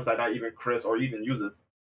have guns that not even Chris or Ethan uses.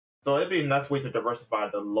 So it'd be a nice way to diversify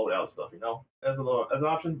the loadout stuff, as an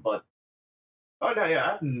option. But no, yeah,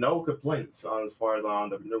 I have no complaints as far as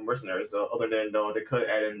the new mercenaries. Other than they could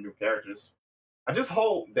add in new characters. I just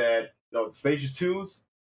hope that stages twos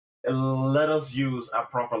let us use a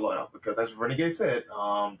proper loadout because, as Renegade said,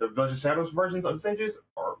 the Village of Shadows versions of the stages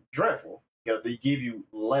are dreadful because they give you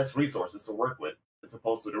less resources to work with as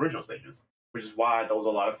opposed to the original stages, which is why those are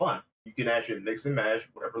a lot of fun. You can actually mix and match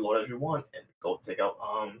whatever loadout you want and go take out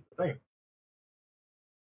the thing.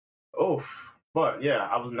 Oh, but yeah,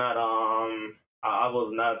 I was not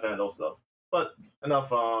a fan of those stuff. But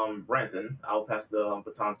enough ranting. I'll pass the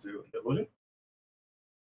baton to Illusion.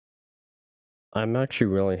 I'm actually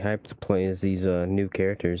really hyped to play as these new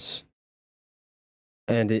characters.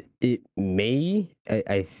 And it may,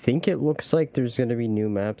 I think it looks like there's going to be new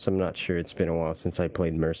maps. I'm not sure. It's been a while since I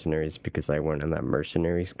played Mercenaries because I went on that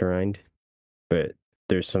Mercenaries grind. But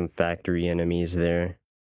there's some factory enemies there.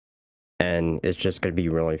 And it's just going to be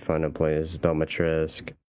really fun to play as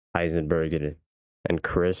Domatresk, Heisenberg, and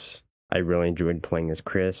Chris. I really enjoyed playing as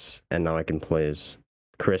Chris, and now I can play as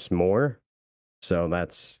Chris more. So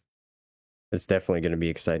it's definitely going to be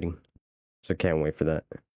exciting. So can't wait for that.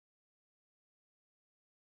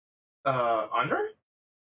 Andre?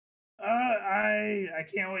 I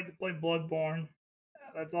can't wait to play Bloodborne.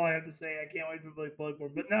 That's all I have to say. I can't wait to play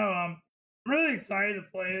Bloodborne. But no, I'm really excited to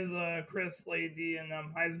play as Chris, Lady D, and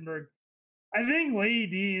Heisenberg. I think Lady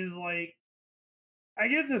D is like, I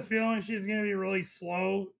get the feeling she's gonna be really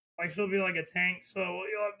slow. Like she'll be like a tank. So what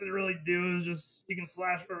you'll have to really do is just you can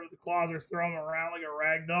slash her with the claws or throw them around like a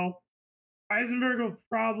rag doll. Heisenberg will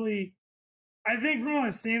probably, I think from what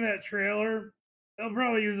I've seen in that trailer, he'll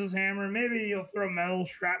probably use his hammer. Maybe he'll throw metal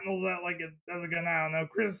shrapnels out like as a gun. I don't know.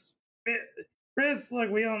 Chris, like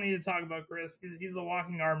we don't need to talk about Chris. He's the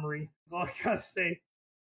walking armory. That's all I gotta say.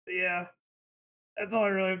 But yeah, that's all I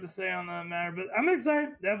really have to say on that matter. But I'm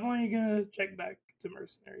excited. Definitely gonna check back to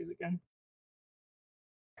Mercenaries again.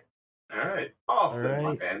 All right, Austin, All right.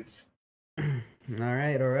 my fans. All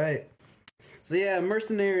right. So yeah,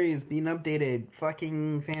 Mercenaries being updated,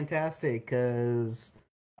 fucking fantastic. Cause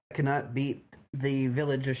I cannot beat the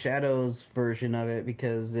Village of Shadows version of it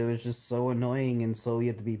because it was just so annoying and so you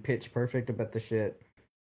have to be pitch perfect about the shit.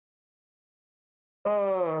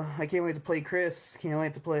 I can't wait to play Chris. Can't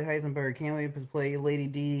wait to play Heisenberg. Can't wait to play Lady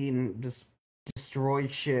D and just destroy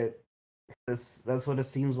shit. That's what it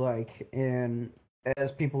seems like. And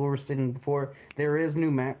as people were stating before, there is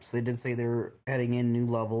new maps. They did say they're adding in new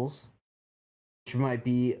levels, which might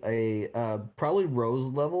be a probably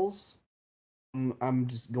Rose levels. I'm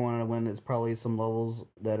just going on a whim. It's probably some levels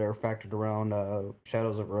that are factored around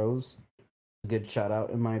Shadows of Rose. A good shout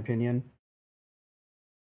out, in my opinion.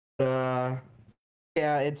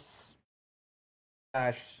 Yeah, it's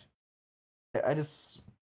gosh. I just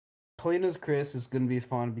playing as Chris is gonna be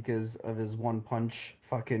fun because of his one punch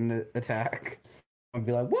fucking attack. I'll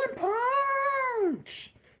be like one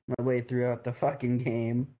punch my way throughout the fucking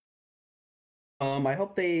game. I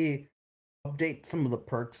hope they update some of the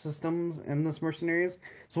perk systems in this Mercenaries.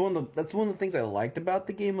 So that's one of the things I liked about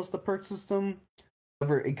the game was the perk system.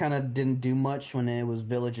 However, it kind of didn't do much when it was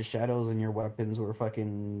Village of Shadows and your weapons were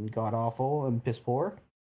fucking god awful and piss poor.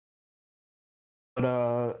 But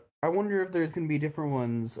I wonder if there's gonna be different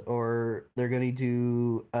ones, or they're gonna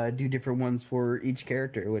do different ones for each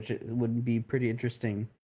character, which would be pretty interesting.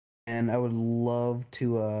 And I would love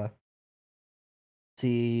to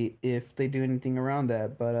see if they do anything around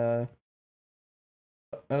that. But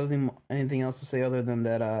I don't think anything else to say other than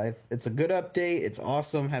that. It's a good update. It's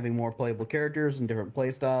awesome having more playable characters and different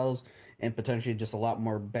playstyles, and potentially just a lot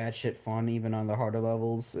more batshit fun, even on the harder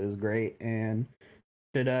levels, is great. And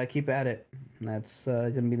should keep at it. That's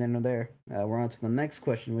gonna be the end of there. We're on to the next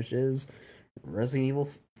question, which is Resident Evil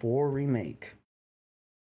 4 Remake.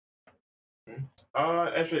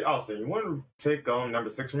 Actually, Austin, you want to take number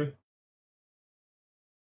 6 for me?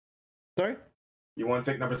 Sorry? You want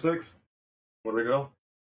to take number 6? Where do we go?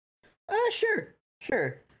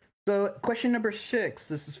 Sure. So, question number 6.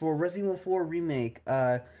 This is for Resident Evil 4 Remake.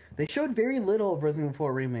 They showed very little of Resident Evil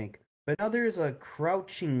 4 Remake, but now there is a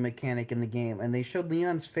crouching mechanic in the game, and they showed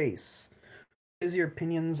Leon's face. What is your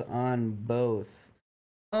opinions on both?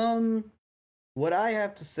 What I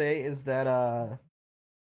have to say is that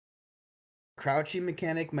crouching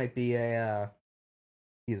mechanic might be a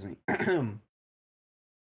excuse me.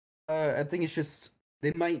 I think it's just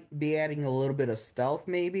they might be adding a little bit of stealth.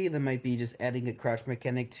 Maybe they might be just adding a crouch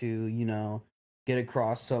mechanic to get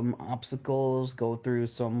across some obstacles, go through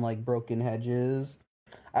some like broken hedges.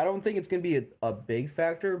 I don't think it's gonna be a big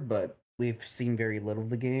factor, but we've seen very little of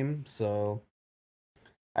the game, so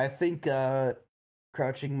I think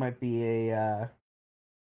crouching might be a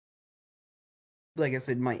like I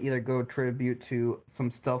said, might either go tribute to some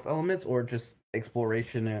stealth elements or just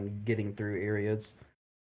exploration and getting through areas.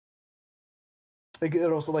 It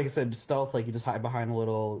could also, like I said, stealth, like you just hide behind a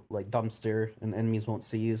little like dumpster and enemies won't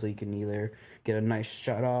see you, so you can either get a nice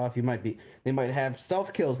shot off. They might have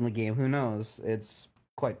stealth kills in the game. Who knows? It's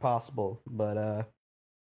quite possible, but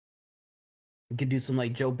you could do some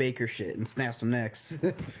like Joe Baker shit and snap some necks.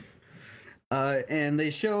 And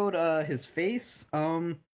they showed his face.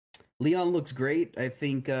 Leon looks great. I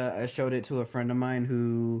think I showed it to a friend of mine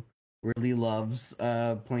who really loves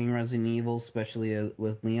playing Resident Evil, especially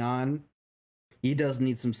with Leon. He does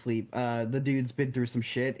need some sleep. The dude's been through some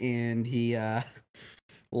shit, and he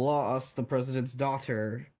lost the president's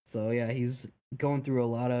daughter. So yeah, he's going through a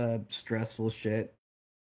lot of stressful shit.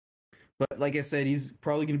 But like I said, he's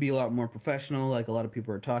probably going to be a lot more professional, like a lot of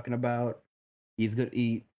people are talking about. He's good.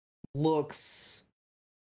 He looks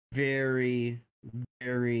very,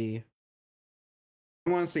 very, I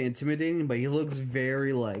don't want to say intimidating, but he looks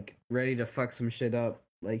very like ready to fuck some shit up.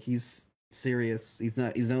 Like he's serious. He's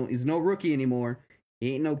no rookie anymore.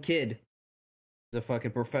 He ain't no kid. He's a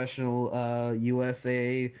fucking professional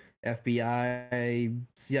USA, FBI,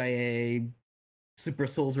 CIA, super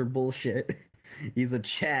soldier bullshit. He's a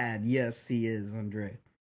Chad. Yes, he is, Andre.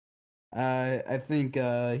 I think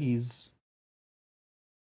he's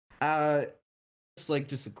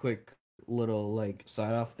just a quick little like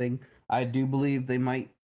side off thing. I do believe they might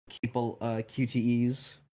keep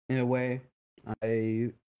QTEs in a way.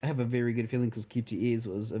 I have a very good feeling because QTEs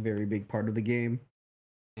was a very big part of the game,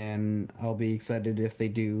 and I'll be excited if they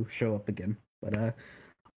do show up again. But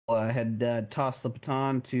I had tossed the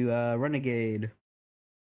baton to Renegade.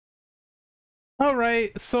 All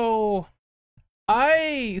right, so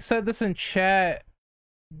I said this in chat.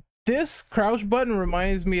 This crouch button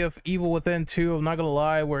reminds me of Evil Within 2, I'm not gonna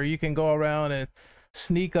lie, where you can go around and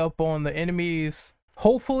sneak up on the enemies.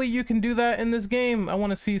 Hopefully you can do that in this game. I want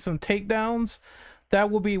to see some takedowns. That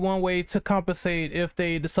will be one way to compensate if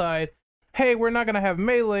they decide, hey, we're not gonna have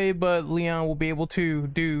melee, but Leon will be able to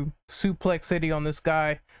do Suplex City on this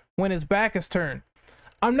guy when his back is turned.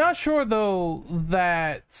 I'm not sure though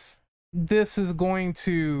that this is going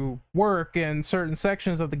to work in certain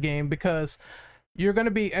sections of the game because you're going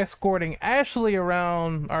to be escorting Ashley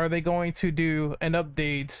around. Are they going to do an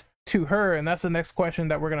update to her? And that's the next question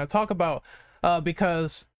that we're going to talk about,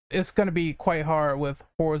 because it's going to be quite hard with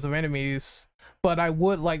hordes of enemies. But I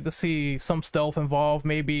would like to see some stealth involved.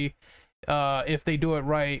 Maybe if they do it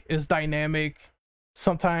right, it's dynamic.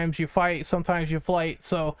 Sometimes you fight, sometimes you flight.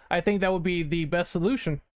 So I think that would be the best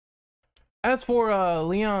solution. As for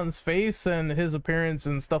Leon's face and his appearance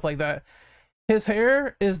and stuff like that, his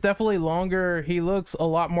hair is definitely longer. He looks a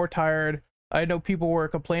lot more tired. I know people were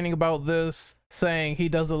complaining about this, saying he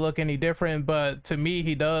doesn't look any different, but to me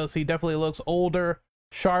he does. He definitely looks older,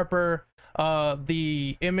 sharper.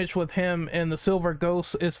 The image with him and the silver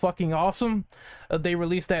ghost is fucking awesome. They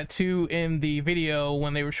released that too in the video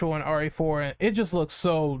when they were showing RE4, and it just looks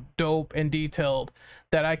so dope and detailed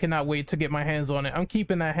that I cannot wait to get my hands on it. I'm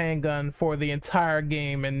keeping that handgun for the entire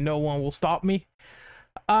game and no one will stop me.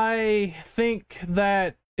 I think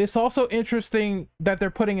that it's also interesting that they're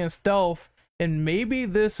putting in stealth, and maybe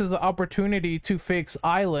this is an opportunity to fix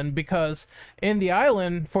Island, because in the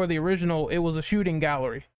Island for the original it was a shooting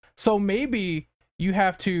gallery. So maybe you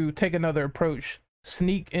have to take another approach,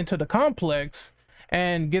 sneak into the complex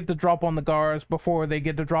and get the drop on the guards before they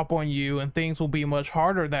get the drop on you, and things will be much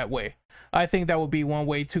harder that way. I think that would be one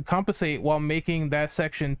way to compensate while making that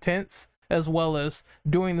section tense, as well as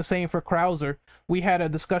doing the same for Krauser. We had a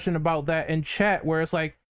discussion about that in chat where it's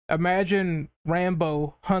like, imagine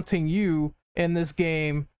Rambo hunting you in this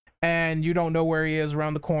game and you don't know where he is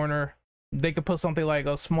around the corner. They could put something like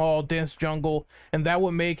a small, dense jungle, and that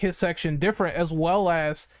would make his section different as well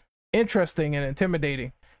as interesting and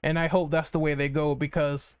intimidating. And I hope that's the way they go,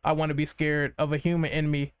 because I want to be scared of a human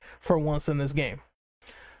enemy for once in this game.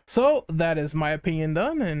 So that is my opinion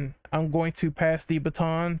done, and I'm going to pass the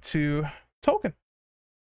baton to Token.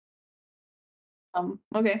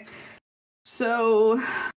 Okay. So,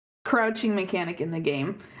 crouching mechanic in the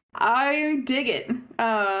game. I dig it.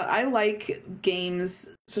 I like games,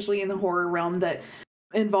 especially in the horror realm, that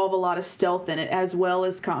involve a lot of stealth in it as well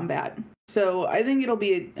as combat. So I think it'll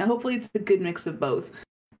be hopefully it's a good mix of both.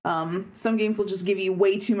 Some games will just give you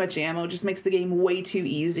way too much ammo, just makes the game way too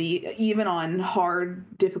easy, even on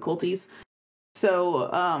hard difficulties.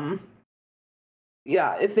 So,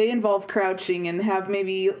 yeah, if they involve crouching and have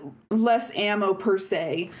maybe less ammo per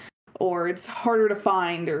se, or it's harder to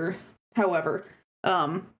find, or however,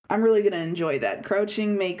 I'm really going to enjoy that.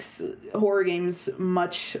 Crouching makes horror games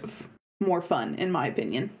much more fun, in my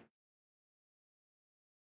opinion.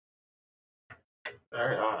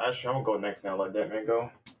 Alright, actually, I'm gonna go next now. Let that man go.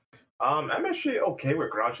 I'm actually okay with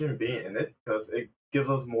crouching being in it because it gives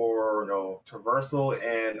us more, traversal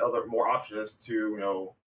and other more options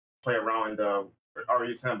to, play around in the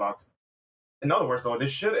RE sandbox. In other words, though,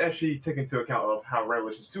 this should actually take into account of how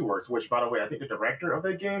Revelations 2 works, which, by the way, I think the director of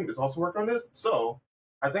that game is also working on this. So,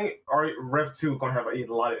 I think Rev 2 is going to have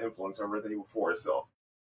a lot of influence on Resident Evil 4 itself.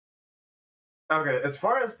 Okay, as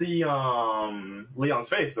far as the Leon's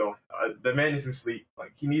face though, the man needs some sleep.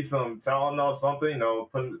 Like he needs some Tylenol, something.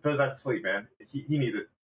 Put his ass to sleep, man. He needs it.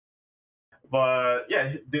 But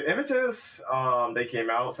yeah, the images they came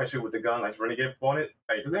out, especially with the gun like Renegade on it.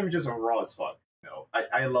 Like those images are raw as fuck.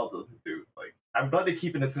 I love those dude. Like I'm glad they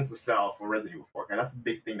keep in the sense of style for Resident Evil 4. And that's the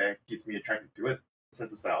big thing that keeps me attracted to it. The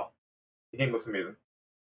sense of style. The game looks amazing.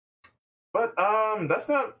 But that's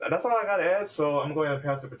all I gotta add. So I'm going to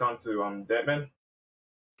pass the baton to Deadman.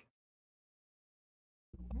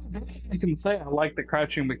 I can say I like the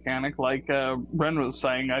crouching mechanic. Like Ren was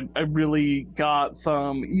saying, I really got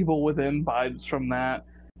some Evil Within vibes from that.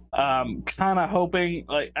 Kind of hoping,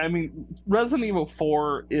 Resident Evil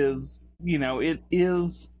 4 is, it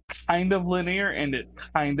is kind of linear and it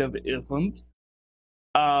kind of isn't.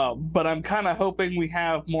 But I'm kind of hoping we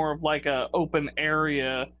have more of like a open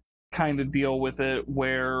area kind of deal with it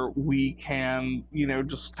where we can,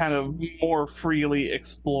 just kind of more freely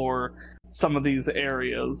explore some of these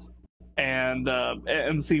areas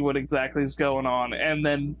and see what exactly is going on. And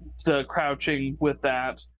then the crouching with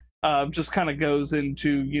that just kind of goes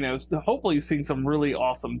into, hopefully seeing some really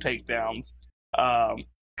awesome takedowns.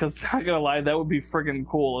 Because not gonna lie, that would be friggin'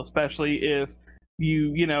 cool, especially if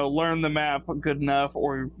you learn the map good enough,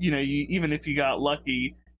 or even if you got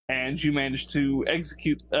lucky and you managed to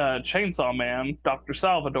execute Chainsaw Man, Dr.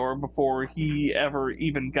 Salvador, before he ever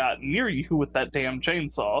even got near you with that damn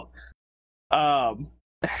chainsaw. And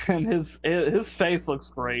his face looks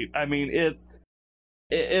great. I mean,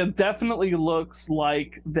 it definitely looks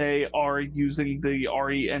like they are using the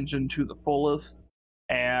RE engine to the fullest,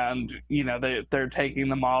 and they're taking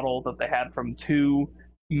the model that they had from 2,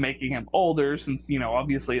 making him older, since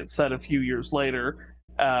obviously it's set a few years later.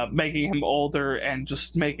 Making him older and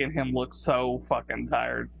just making him look so fucking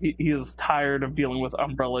tired. He is tired of dealing with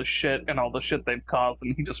Umbrella's shit and all the shit they've caused,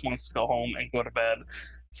 and he just wants to go home and go to bed.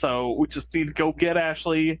 So we just need to go get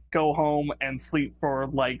Ashley, go home, and sleep for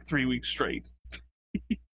like 3 weeks straight.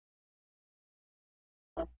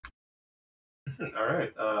 All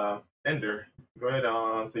right, Ender, go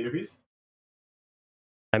ahead, say your piece.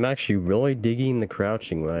 I'm actually really digging the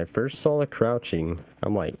crouching. When I first saw the crouching,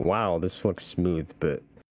 I'm like, wow, this looks smooth, but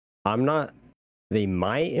I'm not. They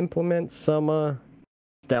might implement some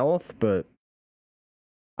stealth, but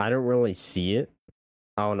I don't really see it.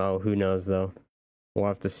 I don't know. Who knows, though? We'll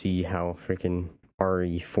have to see how freaking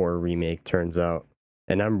RE4 Remake turns out.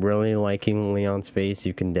 And I'm really liking Leon's face.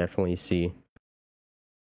 You can definitely see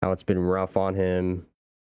how it's been rough on him.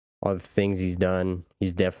 All the things he's done.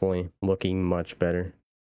 He's definitely looking much better.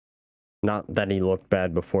 Not that he looked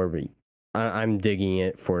bad before, but I'm digging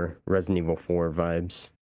it for Resident Evil 4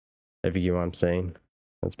 vibes. If you get what I'm saying.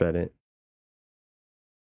 That's about it.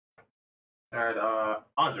 Alright,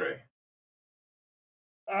 Andre.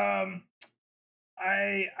 I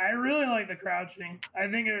really like the crouching. I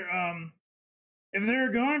think if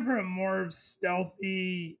they're going for a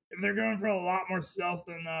lot more stealth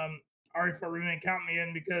than RE4 Remake, count me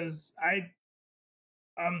in, because I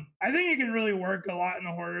think it can really work a lot in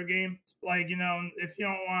a horror game. Like, if you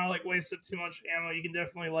don't want to like waste up too much ammo, you can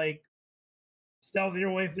definitely like stealth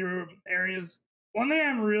your way through areas. One thing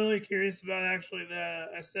I'm really curious about, actually, that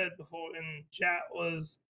I said before in chat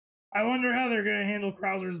was, I wonder how they're going to handle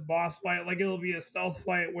Krauser's boss fight. Like, it'll be a stealth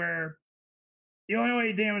fight where the only way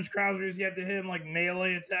you damage Krauser is you have to hit him like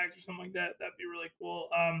melee attacks or something like that. That'd be really cool.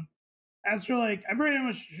 As for like, I'm pretty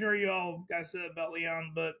much sure you all guys said about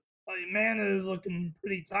Leon, but man is looking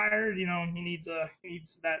pretty tired. He needs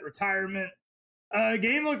that retirement.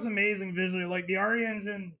 Game looks amazing visually. Like, the RE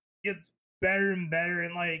engine gets better and better,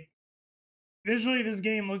 and like visually this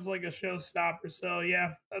game looks like a showstopper. So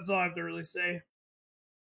yeah, that's all I have to really say.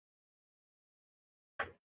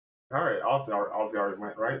 All right, Austin obviously already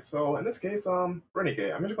went, right? So in this case,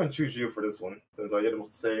 Renegade, I'm just going to choose you for this one, since you had the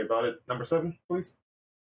most to say about it. Number 7, please.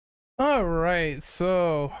 All right,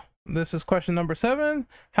 so this is question number 7.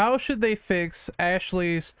 How should they fix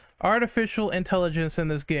Ashley's artificial intelligence in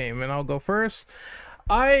this game? And I'll go first.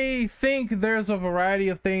 I think there's a variety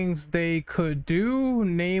of things they could do.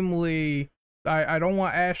 Namely, I don't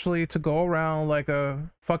want Ashley to go around like a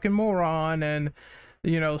fucking moron and,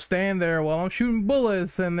 stand there while I'm shooting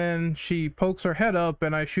bullets and then she pokes her head up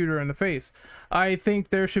and I shoot her in the face. I think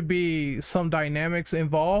there should be some dynamics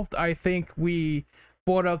involved. I think we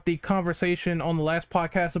brought up the conversation on the last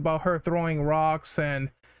podcast about her throwing rocks and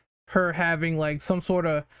her having like some sort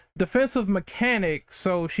of defensive mechanic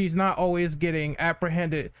so she's not always getting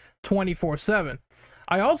apprehended 24/7.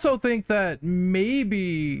 I also think that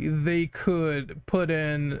maybe they could put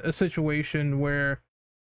in a situation where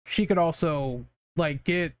she could also like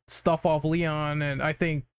get stuff off Leon, and I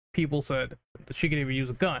think people said that she could even use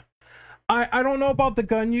a gun. I don't know about the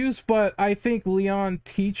gun use, but I think Leon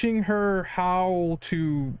teaching her how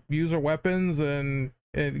to use her weapons and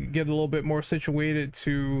get a little bit more situated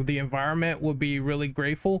to the environment would be really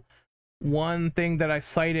grateful. One thing that I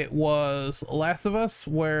cited was Last of Us,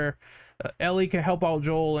 where Ellie can help out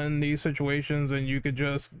Joel in these situations and you could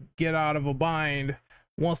just get out of a bind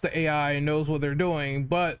once the AI knows what they're doing,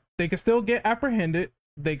 but they can still get apprehended,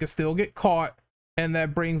 they can still get caught, and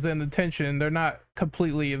that brings in the tension. They're not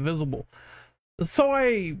completely invisible. So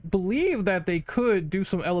I believe that they could do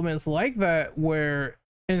some elements like that where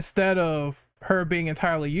instead of her being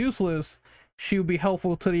entirely useless, she would be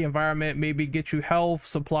helpful to the environment, maybe get you health,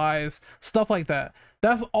 supplies, stuff like that.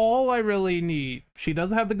 That's all I really need. She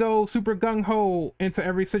doesn't have to go super gung-ho into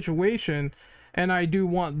every situation, and I do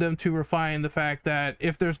want them to refine the fact that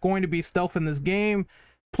if there's going to be stealth in this game,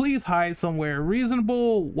 please hide somewhere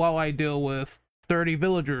reasonable while I deal with 30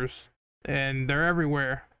 villagers, and they're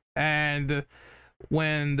everywhere. And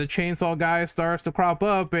when the chainsaw guy starts to crop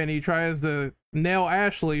up and he tries to nail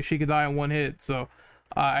Ashley, she could die in one hit. So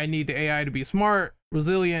I need the AI to be smart,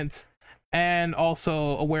 resilient, and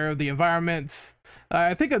also aware of the environment.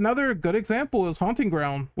 I think another good example is Haunting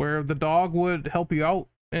Ground, where the dog would help you out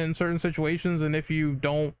in certain situations, and if you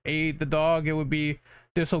don't aid the dog, it would be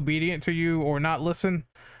disobedient to you or not listen.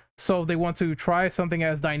 So if they want to try something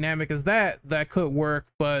as dynamic as that, that could work,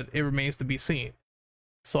 but it remains to be seen.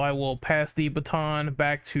 So I will pass the baton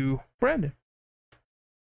back to Brandon.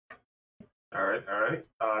 All right.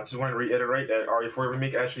 Just want to reiterate that RE4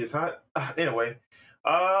 Remake actually is hot. Anyway,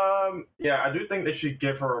 yeah, I do think they should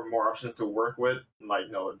give her more options to work with, like,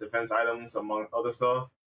 defense items among other stuff.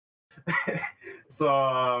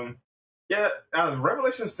 So, yeah,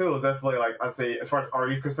 Revelations 2 is definitely, like, I'd say, as far as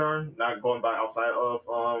RE is concerned, not going by outside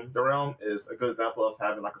of the realm, is a good example of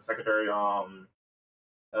having, like, a secondary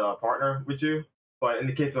partner with you. But in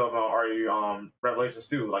the case of RE Revelations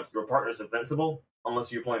 2, like, your partner is invincible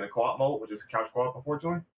unless you're playing the co-op mode, which is couch co-op,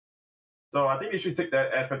 unfortunately. So I think you should take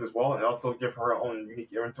that aspect as well, and also give her own unique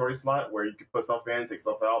inventory slot where you can put stuff in, take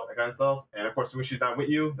stuff out, that kind of stuff. And of course, when she's not with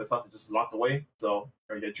you, the stuff is just locked away. So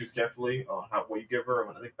you gotta choose carefully on what you give her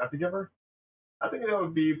and what not to give her. I think that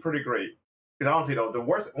would be pretty great. Because honestly, though,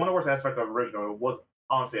 one of the worst aspects of the original was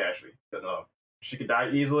honestly Ashley. She could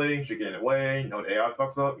die easily, she get in the way, the AI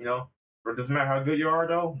fucks up, But it doesn't matter how good you are,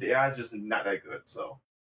 though, the AI is just not that good. So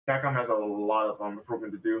Capcom has a lot of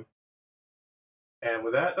improvement to do. And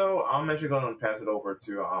with that, though, I'm actually going to pass it over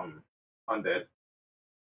to Undead.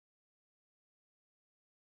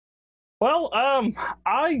 Well,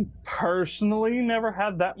 I personally never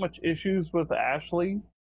had that much issues with Ashley.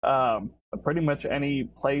 Pretty much any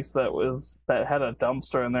place that had a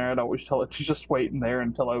dumpster in there, I'd always tell it to just wait in there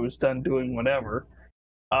until I was done doing whatever.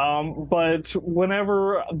 But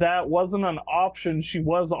whenever that wasn't an option, she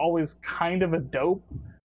was always kind of a dope.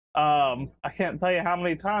 I can't tell you how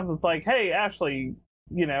many times it's like, hey, Ashley,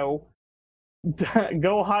 go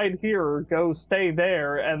hide here, or go stay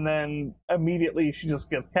there, and then immediately she just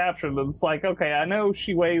gets captured. And it's like, okay, I know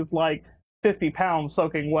she weighs like 50 pounds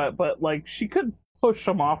soaking wet, but like she could push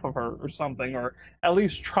them off of her or something, or at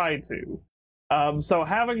least try to. So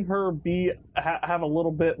having her have a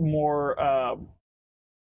little bit more,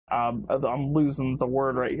 I'm losing the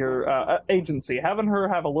word right here, agency. Having her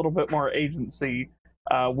have a little bit more agency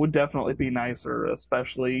would definitely be nicer,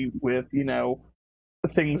 especially with,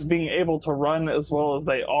 things being able to run as well as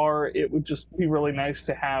they are. It would just be really nice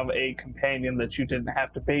to have a companion that you didn't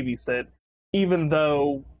have to babysit, even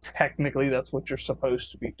though technically that's what you're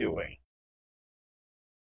supposed to be doing.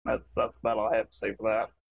 That's about all I have to say for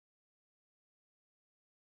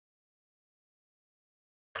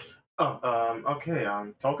that. Okay,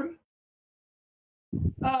 Tolkien?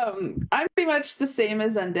 I'm pretty much the same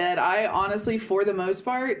as Undead. I honestly, for the most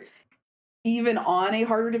part, even on a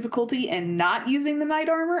harder difficulty and not using the knight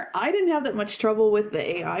armor, I didn't have that much trouble with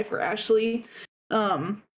the AI for Ashley.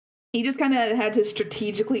 You just kind of had to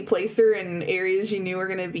strategically place her in areas you knew were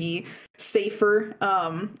going to be safer,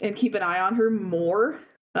 and keep an eye on her more.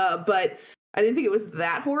 But I didn't think it was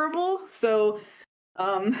that horrible. So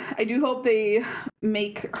I do hope they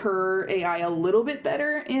make her AI a little bit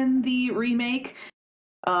better in the remake.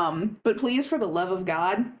 But please, for the love of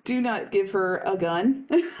God, do not give her a gun.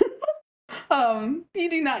 You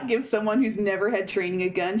do not give someone who's never had training a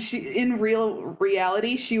gun. In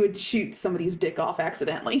reality, she would shoot somebody's dick off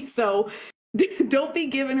accidentally. So don't be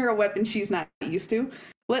giving her a weapon she's not used to.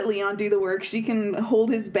 Let Leon do the work. She can hold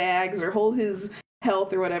his bags or hold his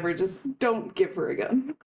health or whatever. Just don't give her a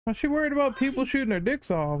gun. Well, she worried about people shooting their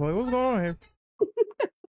dicks off. Like, what's going on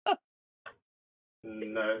here?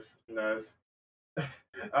 Nice.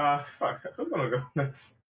 Fuck. Who's gonna go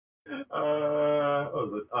next? What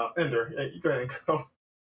was it? Ender. Yeah, you go ahead and go.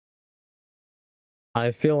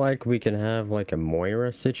 I feel like we can have like a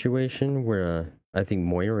Moira situation where I think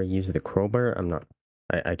Moira used the crowbar.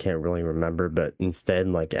 I can't really remember, but instead,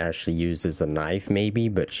 like, Ashley uses a knife maybe,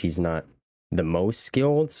 but she's not the most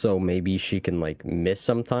skilled, so maybe she can like miss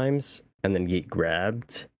sometimes and then get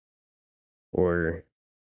grabbed, or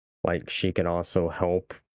like she can also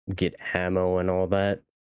help get ammo and all that.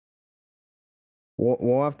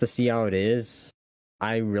 We'll have to see how it is.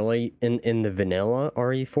 I really, in the vanilla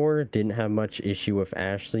RE4, didn't have much issue with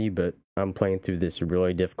Ashley, but I'm playing through this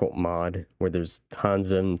really difficult mod where there's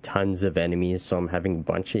tons of enemies, so I'm having a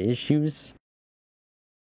bunch of issues.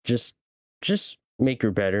 Just make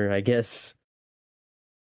her better, I guess.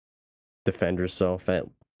 Defend herself at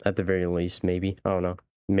the very least, maybe. I don't know.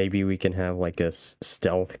 Maybe we can have like a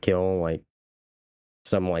stealth kill, like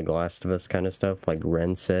some like Last of Us kind of stuff, like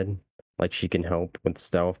Ren said. Like she can help with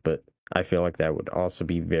stealth, but I feel like that would also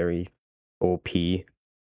be very OP.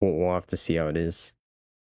 We'll have to see how it is.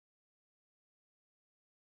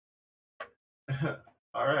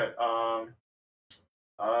 All right.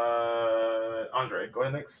 Andre, go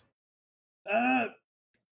ahead next.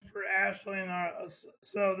 For Ashley and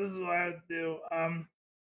so this is what I would do.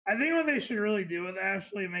 I think what they should really do with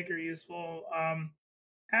Ashley and make her useful,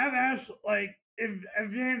 have Ashley, like, if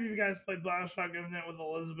any of you guys played Bioshock Infinite with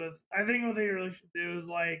Elizabeth, I think what they really should do is,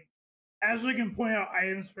 like, Ashley can point out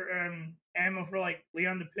items for ammo for, like,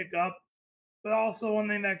 Leon to pick up, but also one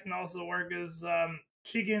thing that can also work is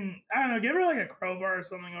she can, I don't know, give her like a crowbar or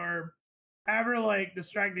something, or have her like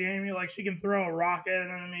distract the enemy. Like she can throw a rock at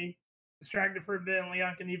an enemy, distract it for a bit, and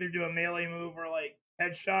Leon can either do a melee move or like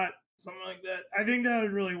headshot, something like that. I think that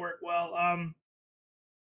would really work well.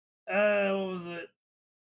 What was it?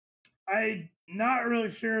 I'm not really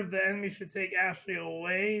sure if the enemy should take Ashley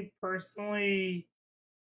away. Personally,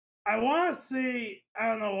 I want to say, I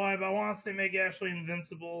don't know why, but I want to say make Ashley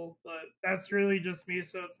invincible, but that's really just me,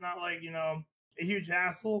 so it's not like, you know, a huge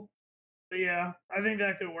hassle. But yeah, I think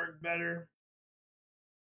that could work better.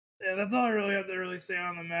 Yeah, that's all I really have to really say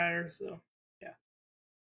on the matter, so yeah.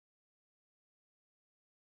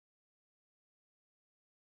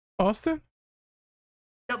 Austin?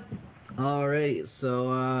 Yep. Alrighty,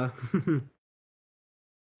 so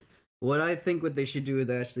what I think what they should do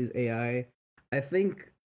with Ashley's AI, I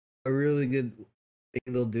think a really good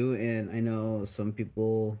thing they'll do, and I know some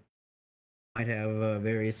people might have a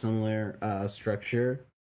very similar structure.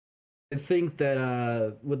 I think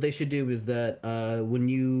that what they should do is that when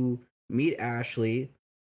you meet Ashley,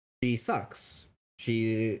 she sucks.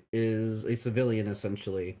 She is a civilian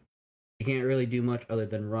essentially. She can't really do much other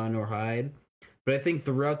than run or hide. But I think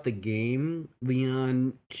throughout the game,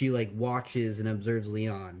 Leon, she like watches and observes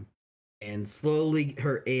Leon, and slowly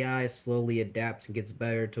her AI slowly adapts and gets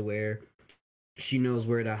better to where she knows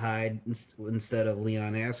where to hide instead of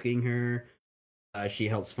Leon asking her. She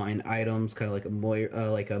helps find items, kind of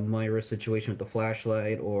like a Moira situation with the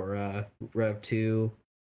flashlight, or Rev 2.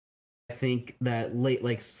 I think that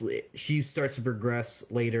she starts to progress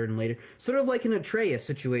later and later, sort of like an Atreus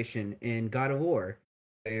situation in God of War,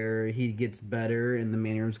 where he gets better and the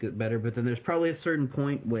mannerisms get better, but then there's probably a certain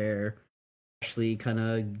point where Ashley kind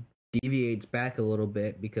of deviates back a little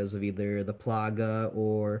bit because of either the Plaga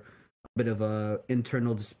or a bit of a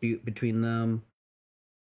internal dispute between them.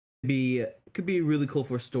 Could be really cool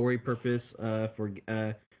for story purpose, for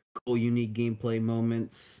cool, unique gameplay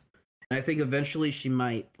moments. And I think eventually she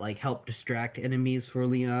might like help distract enemies for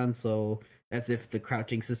Leon, so as if the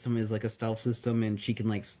crouching system is like a stealth system, and she can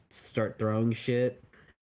like start throwing shit,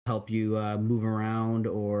 help you move around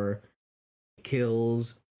or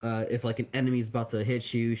kills. If like an enemy's about to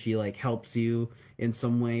hit you, she like helps you in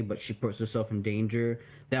some way, but she puts herself in danger.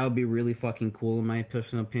 That would be really fucking cool in my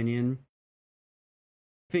personal opinion.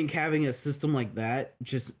 think having a system like that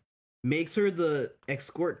just makes her the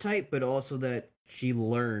escort type, but also that she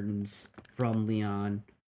learns from Leon.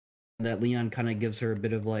 That Leon kind of gives her a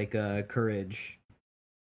bit of like courage.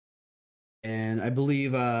 And I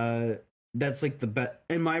believe that's like the best,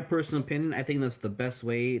 in my personal opinion, I think that's the best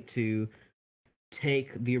way to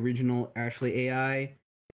take the original Ashley AI,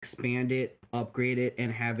 expand it, upgrade it,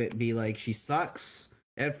 and have it be like she sucks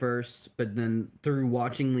at first, but then through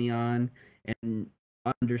watching Leon and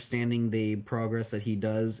understanding the progress that he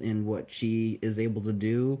does in what she is able to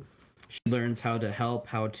do, she learns how to help,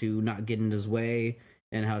 how to not get in his way,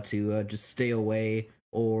 and how to just stay away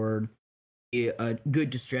or be a good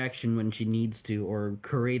distraction when she needs to, or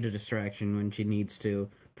create a distraction when she needs to,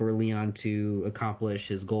 for Leon to accomplish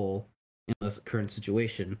his goal in this current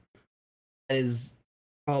situation. That is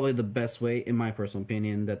probably the best way, in my personal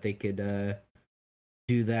opinion, that they could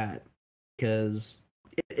do that, because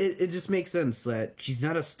it just makes sense that she's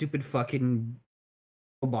not a stupid fucking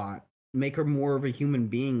robot. Make her more of a human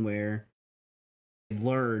being where they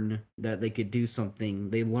learn that they could do something.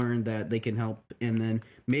 They learn that they can help, and then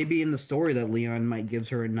maybe in the story that Leon might gives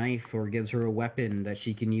her a knife or gives her a weapon that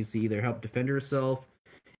she can use to either help defend herself.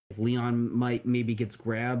 If Leon maybe gets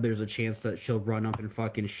grabbed, there's a chance that she'll run up and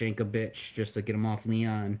fucking shank a bitch just to get him off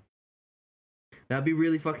Leon. That'd be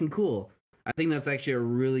really fucking cool. I think that's actually a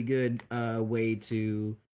really good way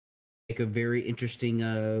to make a very interesting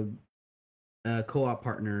co-op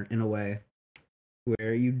partner in a way,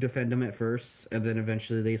 where you defend them at first and then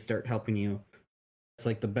eventually they start helping you. It's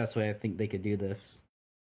like the best way I think they could do this.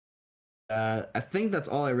 I think that's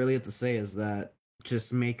all I really have to say, is that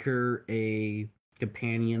just make her a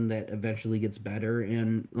companion that eventually gets better,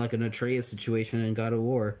 in like an Atreus situation in God of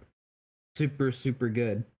War. Super, super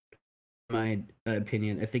good. In my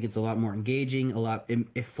opinion, I think it's a lot more engaging.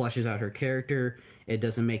 It fleshes out her character. It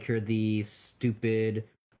doesn't make her the stupid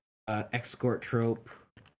escort trope.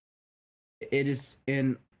 It is,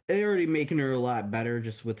 and they're already making her a lot better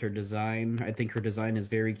just with her design. I think her design is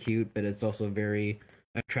very cute, but it's also very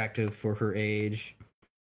attractive for her age.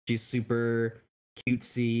 She's super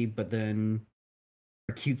cutesy, but then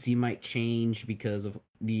her cutesy might change because of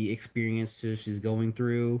the experiences she's going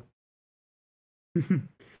through.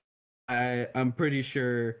 I'm pretty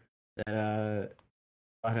sure that a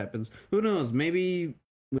lot happens. Who knows? Maybe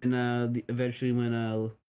when eventually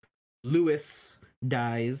when Lewis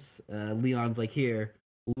dies, Leon's like, here,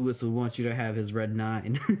 Lewis would want you to have his red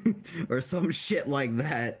 9 or some shit like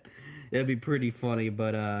that. That'd be pretty funny,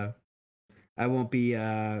 but I won't be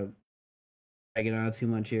dragging on too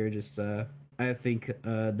much here. Just I think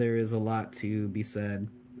there is a lot to be said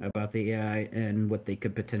about the AI and what they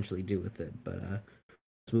could potentially do with it. But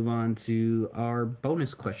let's move on to our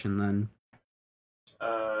bonus question then.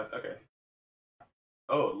 Okay.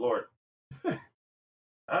 Oh Lord.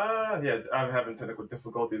 Yeah, I'm having technical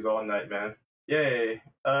difficulties all night, man. Yay.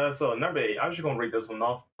 So number 8, I'm just gonna read this one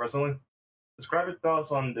off personally. Describe your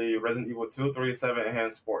thoughts on the Resident Evil 2, 3, 7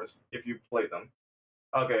 enhanced sports if you played them.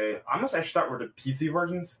 Okay, I must actually start with the PC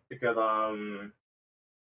versions because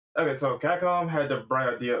okay, so Capcom had the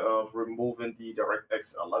bright idea of removing the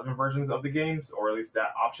DirectX 11 versions of the games, or at least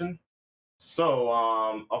that option.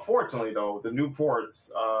 So unfortunately though, the new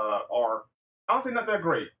ports are honestly not that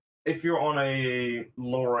great if you're on a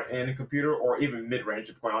lower end computer or even mid range,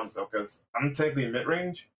 to be quite honest, because I'm technically mid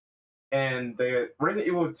range, and the Resident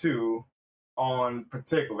Evil 2 on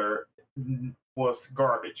particular was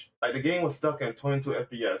garbage. Like the game was stuck in 22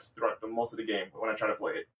 FPS throughout the most of the game when I tried to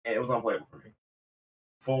play it, and it was unplayable for me.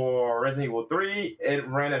 For Resident Evil 3, it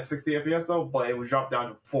ran at 60 FPS though, but it was dropped down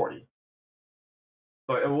to 40.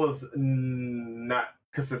 So it was not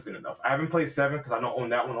consistent enough. I haven't played 7 because I don't own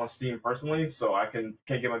that one on Steam personally, so I can't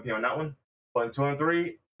get my opinion on that one. But in 2 and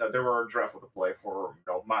 3, they were dreadful to play for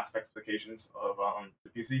my specifications of the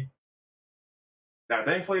PC. Now,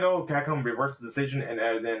 thankfully though, Capcom reversed the decision and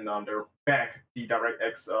added in their back the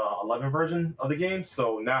DirectX 11 version of the game,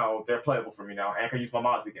 so now they're playable for me now, and I can use my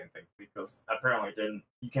mods again, thankfully, because apparently then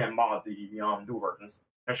you can't mod the new versions.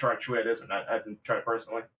 I'm not sure how true that is or not. I haven't tried it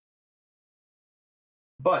personally.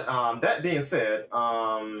 But that being said,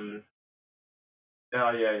 yeah,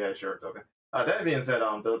 sure, it's okay. That being said,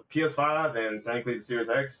 the PS5 and technically the Series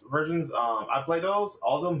X versions, I played those,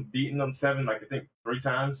 all of them, beating them 7, like I think 3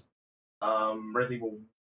 times. Resident Evil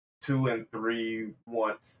 2 and 3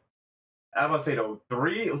 once. I must say though,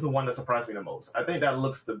 3 was the one that surprised me the most. I think that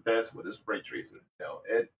looks the best with this ray tracing.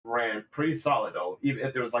 It ran pretty solid though. Even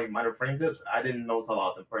if there was like minor frame dips, I didn't notice a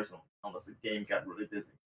lot of them personally, unless the game got really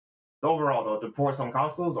busy. So overall though, the ports on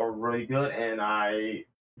consoles are really good, and I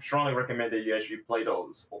strongly recommend that you actually play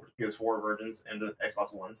those over the PS4 versions and the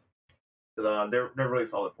Xbox Ones. They're really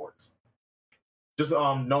solid ports. Just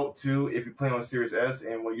note too, if you play on Series S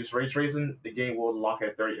and will use ray tracing, the game will lock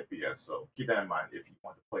at 30 FPS. So keep that in mind if you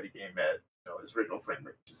want to play the game at its original frame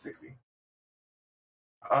rate, which is 60.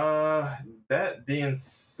 That being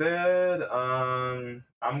said, I'm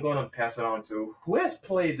gonna pass it on to who has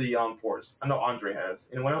played the ports. I know Andre has.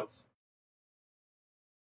 Anyone else?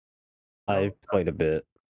 I played a bit.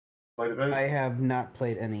 Played a bit. I have not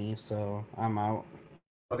played any, so I'm out.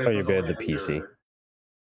 Okay, Played a it's bit only of the PC.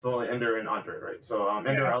 It's only Ender and Andre, right? So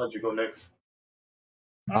Ender, I'll let you go next.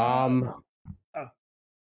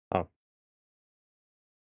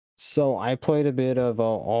 So I played a bit of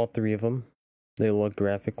all three of them. They look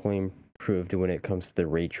graphically improved when it comes to the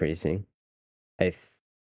ray tracing.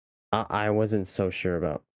 I wasn't so sure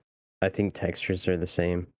about. I think textures are the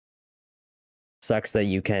same. Sucks that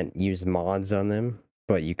you can't use mods on them,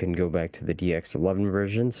 but you can go back to the DX11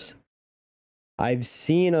 versions. I've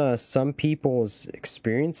seen some people's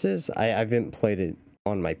experiences. I haven't played it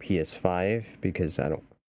on my PS5 because I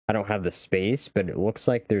don't have the space, but it looks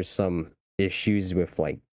like there's some issues with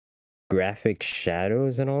like graphic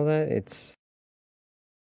shadows and all that.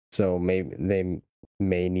 So maybe they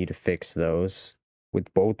may need to fix those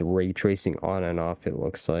with both ray tracing on and off, it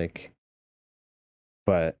looks like.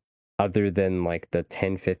 But other than like the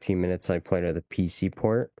 10-15 minutes I played of the PC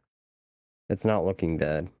port, it's not looking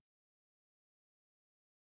bad.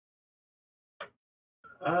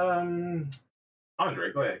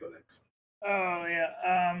 Andre, go ahead, go next. Oh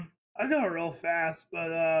yeah. I go real fast,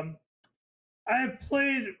 but I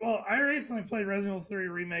recently played Resident Evil 3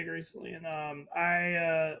 Remake recently, and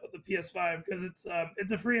the PS5 because it's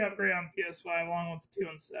a free upgrade on PS5 along with 2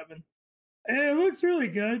 and 7. And it looks really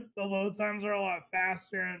good. The load times are a lot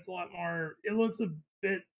faster, and it's a lot more. It looks a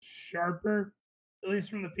bit sharper, at least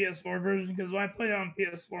from the PS4 version. Because when I played it on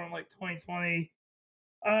PS4 in like 2020,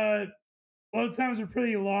 load times are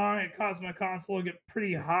pretty long. It caused my console to get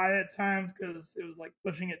pretty high at times because it was like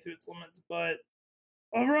pushing it to its limits. But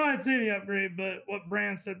overall, I'd say the upgrade. But what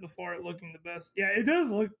Brand said before, it looking the best. Yeah, it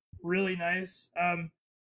does look really nice.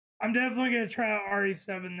 I'm definitely going to try out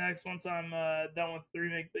RE7 next once I'm done with the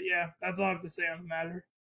remake. But yeah, that's all I have to say on the matter.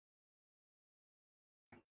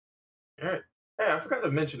 All right. Hey, I forgot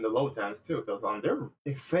to mention the load times too, because they're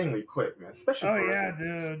insanely quick, man. Especially for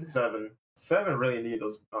dude. 7. 7 really need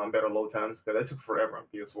those better load times because they took forever on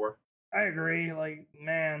PS4. I agree. Like,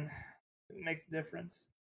 man, it makes a difference.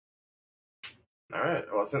 All right.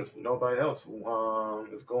 Well, since nobody else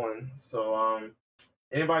is going, so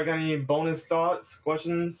anybody got any bonus thoughts,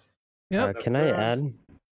 questions? Yeah. Can I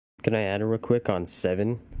add real quick on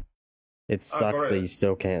 7? It sucks that you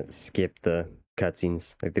still can't skip the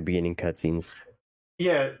cutscenes, like the beginning cutscenes.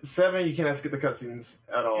 Yeah, 7 you cannot skip the cutscenes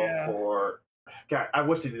at all. Yeah. God, I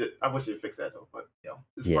wish they fixed that though, but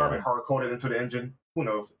it's probably hard coded into the engine. Who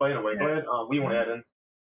knows? But anyway, go ahead. We want to add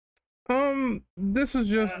in. This is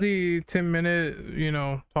just the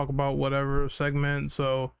 10-minute, talk about whatever segment.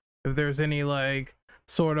 So if there's any like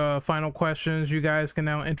sort of final questions, you guys can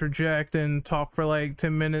now interject and talk for like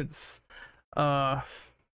 10 minutes. I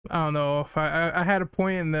don't know if I had a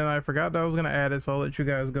point and then I forgot that I was gonna add it, so I'll let you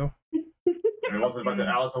guys go. And was it about the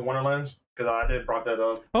Alice in Wonderland? Because I did brought that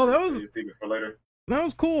up. Oh, that was save it for later. That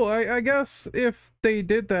was cool. I guess if they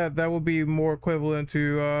did that, that would be more equivalent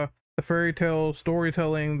to the fairy tale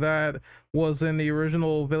storytelling that was in the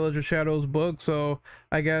original Village of Shadows book. So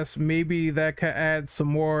I guess maybe that could add some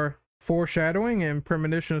more foreshadowing and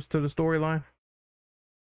premonitions to the storyline.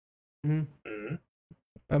 Mm-hmm.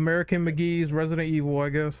 American McGee's Resident Evil, I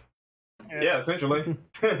guess. Yeah, essentially.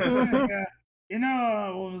 Yeah.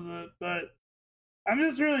 What was it? But I'm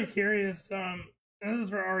just really curious. This is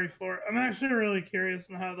for RE4. I'm actually really curious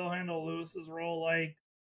on how they'll handle Lewis's role. Like,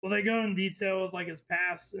 will they go in detail with like his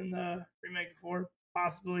past in the Remake 4,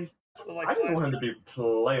 possibly? With, like, I just want him to be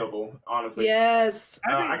playable, honestly. Yes.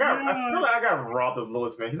 I feel like I got robbed of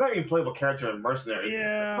Lewis, man. He's not even a playable character in Mercenaries.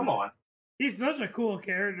 Yeah. Man. Come on. He's such a cool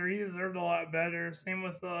character. He deserved a lot better. Same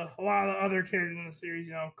with a lot of the other characters in the series.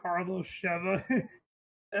 Carlos Sheva.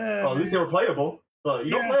 Well, at least they were playable. But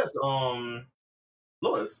you don't play as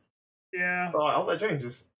Lewis. Yeah. I hope that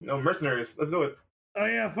changes. Mercenaries. Let's do it. Oh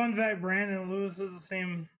yeah, fun fact: Brandon Lewis is the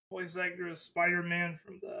same voice actor as Spider-Man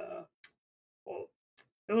from the. Well,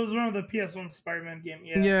 it was one of the PS1 Spider-Man game.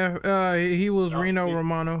 Yeah. He was Reno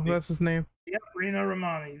Romano. That's his name. Yep, Reno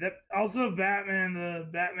Romani. That also Batman, the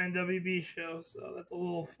Batman WB show. So that's a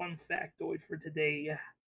little fun factoid for today. Yeah.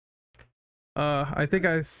 I think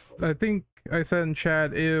I said in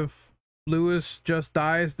chat, if Lewis just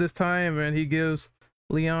dies this time and he gives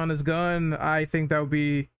Leon his gun, I think that would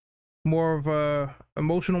be more of a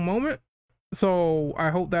emotional moment. So I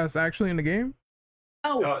hope that's actually in the game.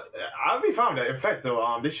 Oh, I'll be fine with that. In fact,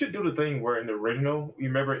 though, they should do the thing where in the original, you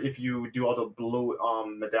remember if you do all the blue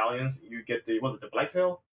medallions, you get the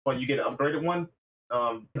blacktail, but you get an upgraded one.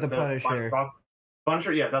 The instead of buying Punisher. stock.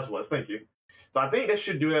 Punisher, yeah, that's what. Thank you. So I think they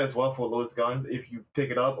should do that as well for Lewis guns. If you pick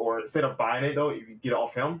it up, or instead of buying it though, if you get it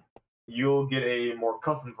off him, you'll get a more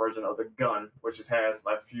custom version of the gun, which just has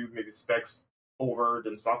like a few maybe specs over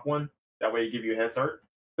than stock one. That way, it give you a head start.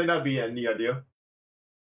 I think that'd be a neat idea.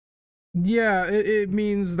 Yeah, it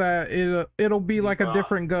means that it'll be like a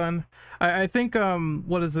different gun. I think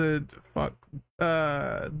what is it? Fuck.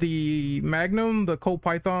 The Magnum, the Colt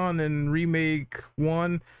Python and Remake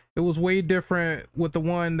 1, it was way different with the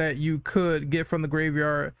one that you could get from the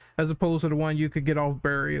graveyard as opposed to the one you could get off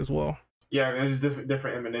Barry as well. Yeah, there's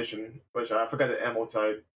different ammunition, which I forgot the ammo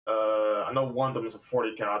type. I know one of them is a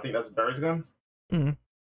 40 cal. I think that's Barry's guns. Mm-hmm.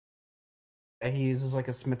 He uses like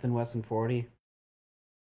a Smith & Wesson 40.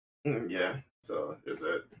 Yeah, so there's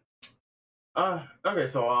that. Okay,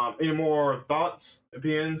 so any more thoughts,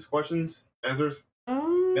 opinions, questions, answers?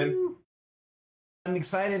 Ben? I'm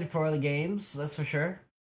excited for the games, that's for sure.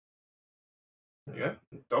 Yeah,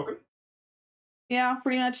 Token? yeah,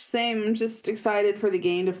 pretty much same. I'm just excited for the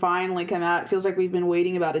game to finally come out. It feels like we've been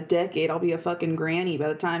waiting about a decade. I'll be a fucking granny by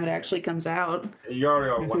the time it actually comes out. You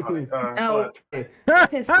already are 100. Oh,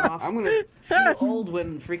 pissed off. I'm gonna feel old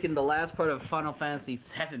when freaking the last part of Final Fantasy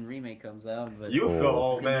VII Remake comes out. But You feel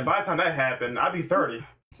old, man. By the time that happened, I'd be 30.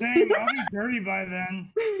 Same, I'll be 30 by then.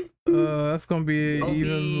 That's gonna be an I'll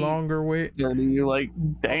even be- longer wait. You're like,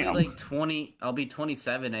 I'll damn. be like 20. I'll be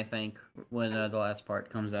 27, I think, when the last part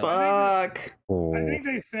comes out. Fuck. Oh. I think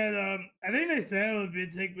they said it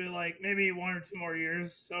would take me like maybe 1 or 2 more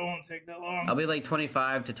years, so it won't take that long. I'll be like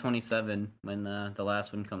 25 to 27 when the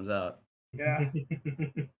last one comes out. Yeah.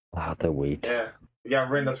 Ah, the wait. Yeah. You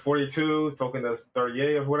got Ren that's 42, Token that's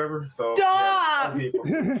 38 or whatever. So Stop! Yeah,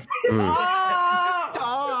 Stop!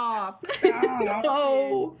 Stop.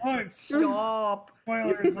 No. Look, Stop!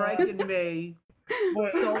 spoilers. me.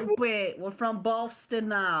 Stop it! We're from Boston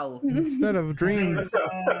now. Instead of Dream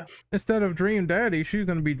Daddy, she's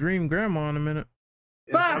gonna be Dream Grandma in a minit.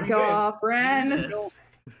 Fuck off, Ren. Jesus.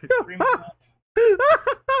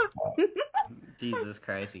 Jesus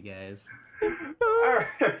Christ, you guys. Alright.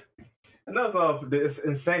 Enough of this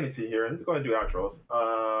insanity here. Let's go ahead and do outros.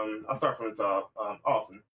 I'll start from the top.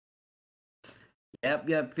 Austin. Yep.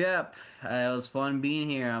 It was fun being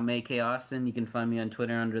here. I'm AK Austin. You can find me on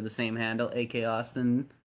Twitter under the same handle, AK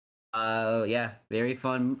Austin. Yeah, very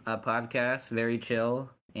fun podcast, very chill,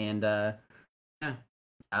 and yeah,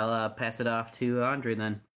 I'll pass it off to Andre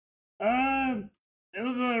then. It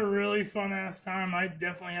was a really fun ass time. I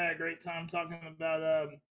definitely had a great time talking about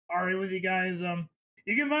RE with you guys.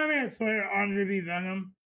 You can find me on Twitter, Andre B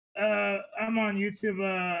Venom. I'm on YouTube.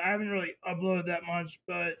 I haven't really uploaded that much,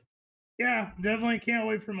 but yeah, definitely can't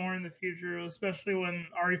wait for more in the future, especially when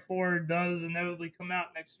RE4 does inevitably come out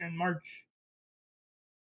next year in March.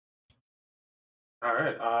 All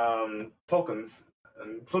right. Tokens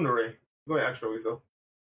and Tsundere. Go ahead, actually, so.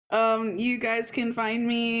 You guys can find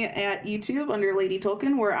me at YouTube under Lady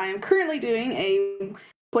Tolkien, where I am currently doing a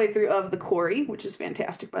playthrough of The Quarry, which is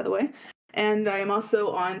fantastic, by the way. And I am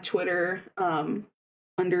also on Twitter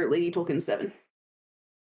under Lady Tolkien 7.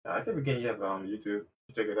 I think again you have YouTube.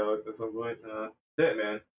 Check it out at some point. That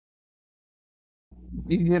man.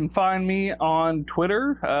 You can find me on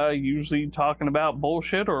Twitter, usually talking about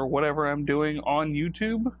bullshit or whatever I'm doing on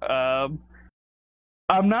YouTube.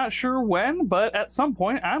 I'm not sure when, but at some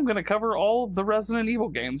point I'm going to cover all the Resident Evil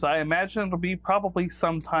games. I imagine it'll be probably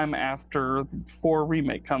sometime after 4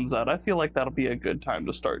 Remake comes out. I feel like that'll be a good time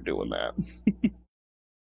to start doing that.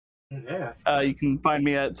 Yes. You can find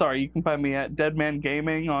me at Deadman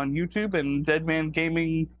Gaming on YouTube and Deadman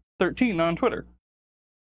Gaming 13 on Twitter.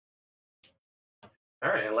 All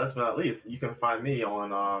right, and last but not least, you can find me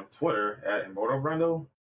on Twitter at Immortal Brando,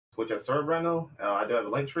 Twitch at Sir Brando. I do have a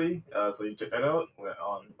link tree, so you check that out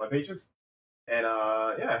on my pages. And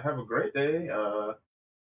yeah, have a great day.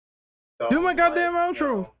 Do my goddamn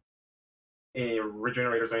outro. Any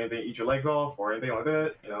regenerators or anything, eat your legs off or anything like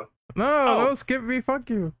that, No, don't skip me. Fuck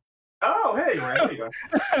you. Oh, hey, man, there you go.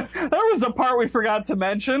 There was a part we forgot to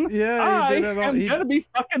mention. Yeah, I you did it all- am gonna be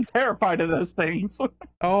fucking terrified of those things.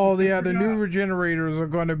 Oh yeah, the new regenerators are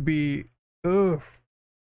gonna be ugh.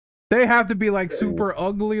 They have to be like super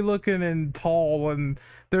ugly looking and tall, and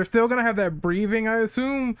they're still gonna have that breathing, I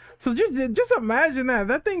assume. So just imagine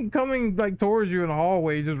that thing coming like towards you in the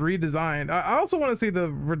hallway, just redesigned. I also want to see the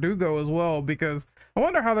Verdugo as well, because I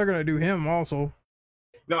wonder how they're gonna do him also.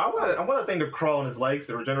 No, I want a thing to crawl on his legs,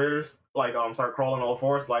 the regenerators. Like, start crawling on all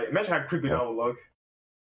fours. Like, imagine how creepy that would look.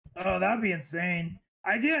 Oh, that'd be insane.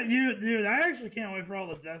 I get you, dude. I actually can't wait for all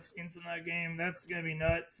the death scenes in that game. That's gonna be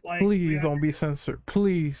nuts. Like, Please don't be censored.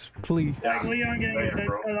 Please, please. like Leon getting his head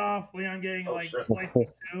bro. cut off, Leon getting Oh, like shit. sliced in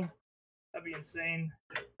two. That'd be insane.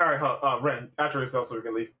 All right, Ren, after yourself so we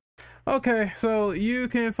can leave. Okay, so you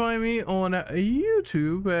can find me on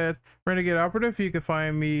YouTube at Renegade Operative. You can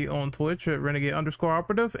find me on Twitch at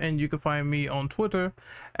Renegade_Operative, and you can find me on Twitter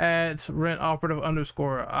at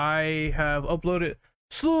RentOperative_. I have uploaded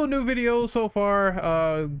slew of new videos so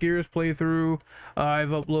far. Gears playthrough. I've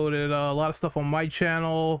uploaded a lot of stuff on my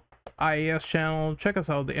channel, IAS channel. Check us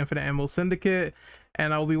out, the Infinite Ammo Syndicate,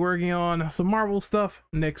 and I'll be working on some Marvel stuff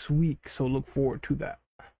next week. So look forward to that.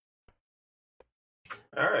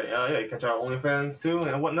 All right, yeah, you catch our OnlyFans too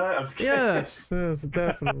and whatnot. I'm just kidding. Yes, yes,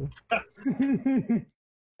 definitely.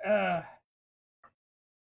 I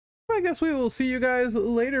guess we will see you guys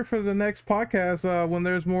later for the next podcast when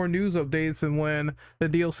there's more news updates, and when the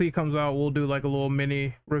DLC comes out, we'll do like a little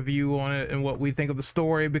mini review on it and what we think of the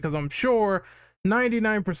story, because I'm sure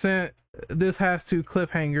 99% this has to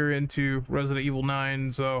cliffhanger into Resident Evil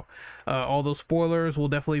 9, so all those spoilers will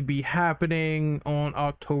definitely be happening on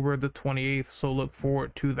October the 28th, so look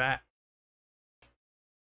forward to that.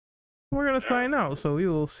 We're gonna sign out, so we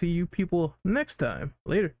will see you people next time.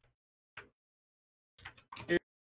 Later.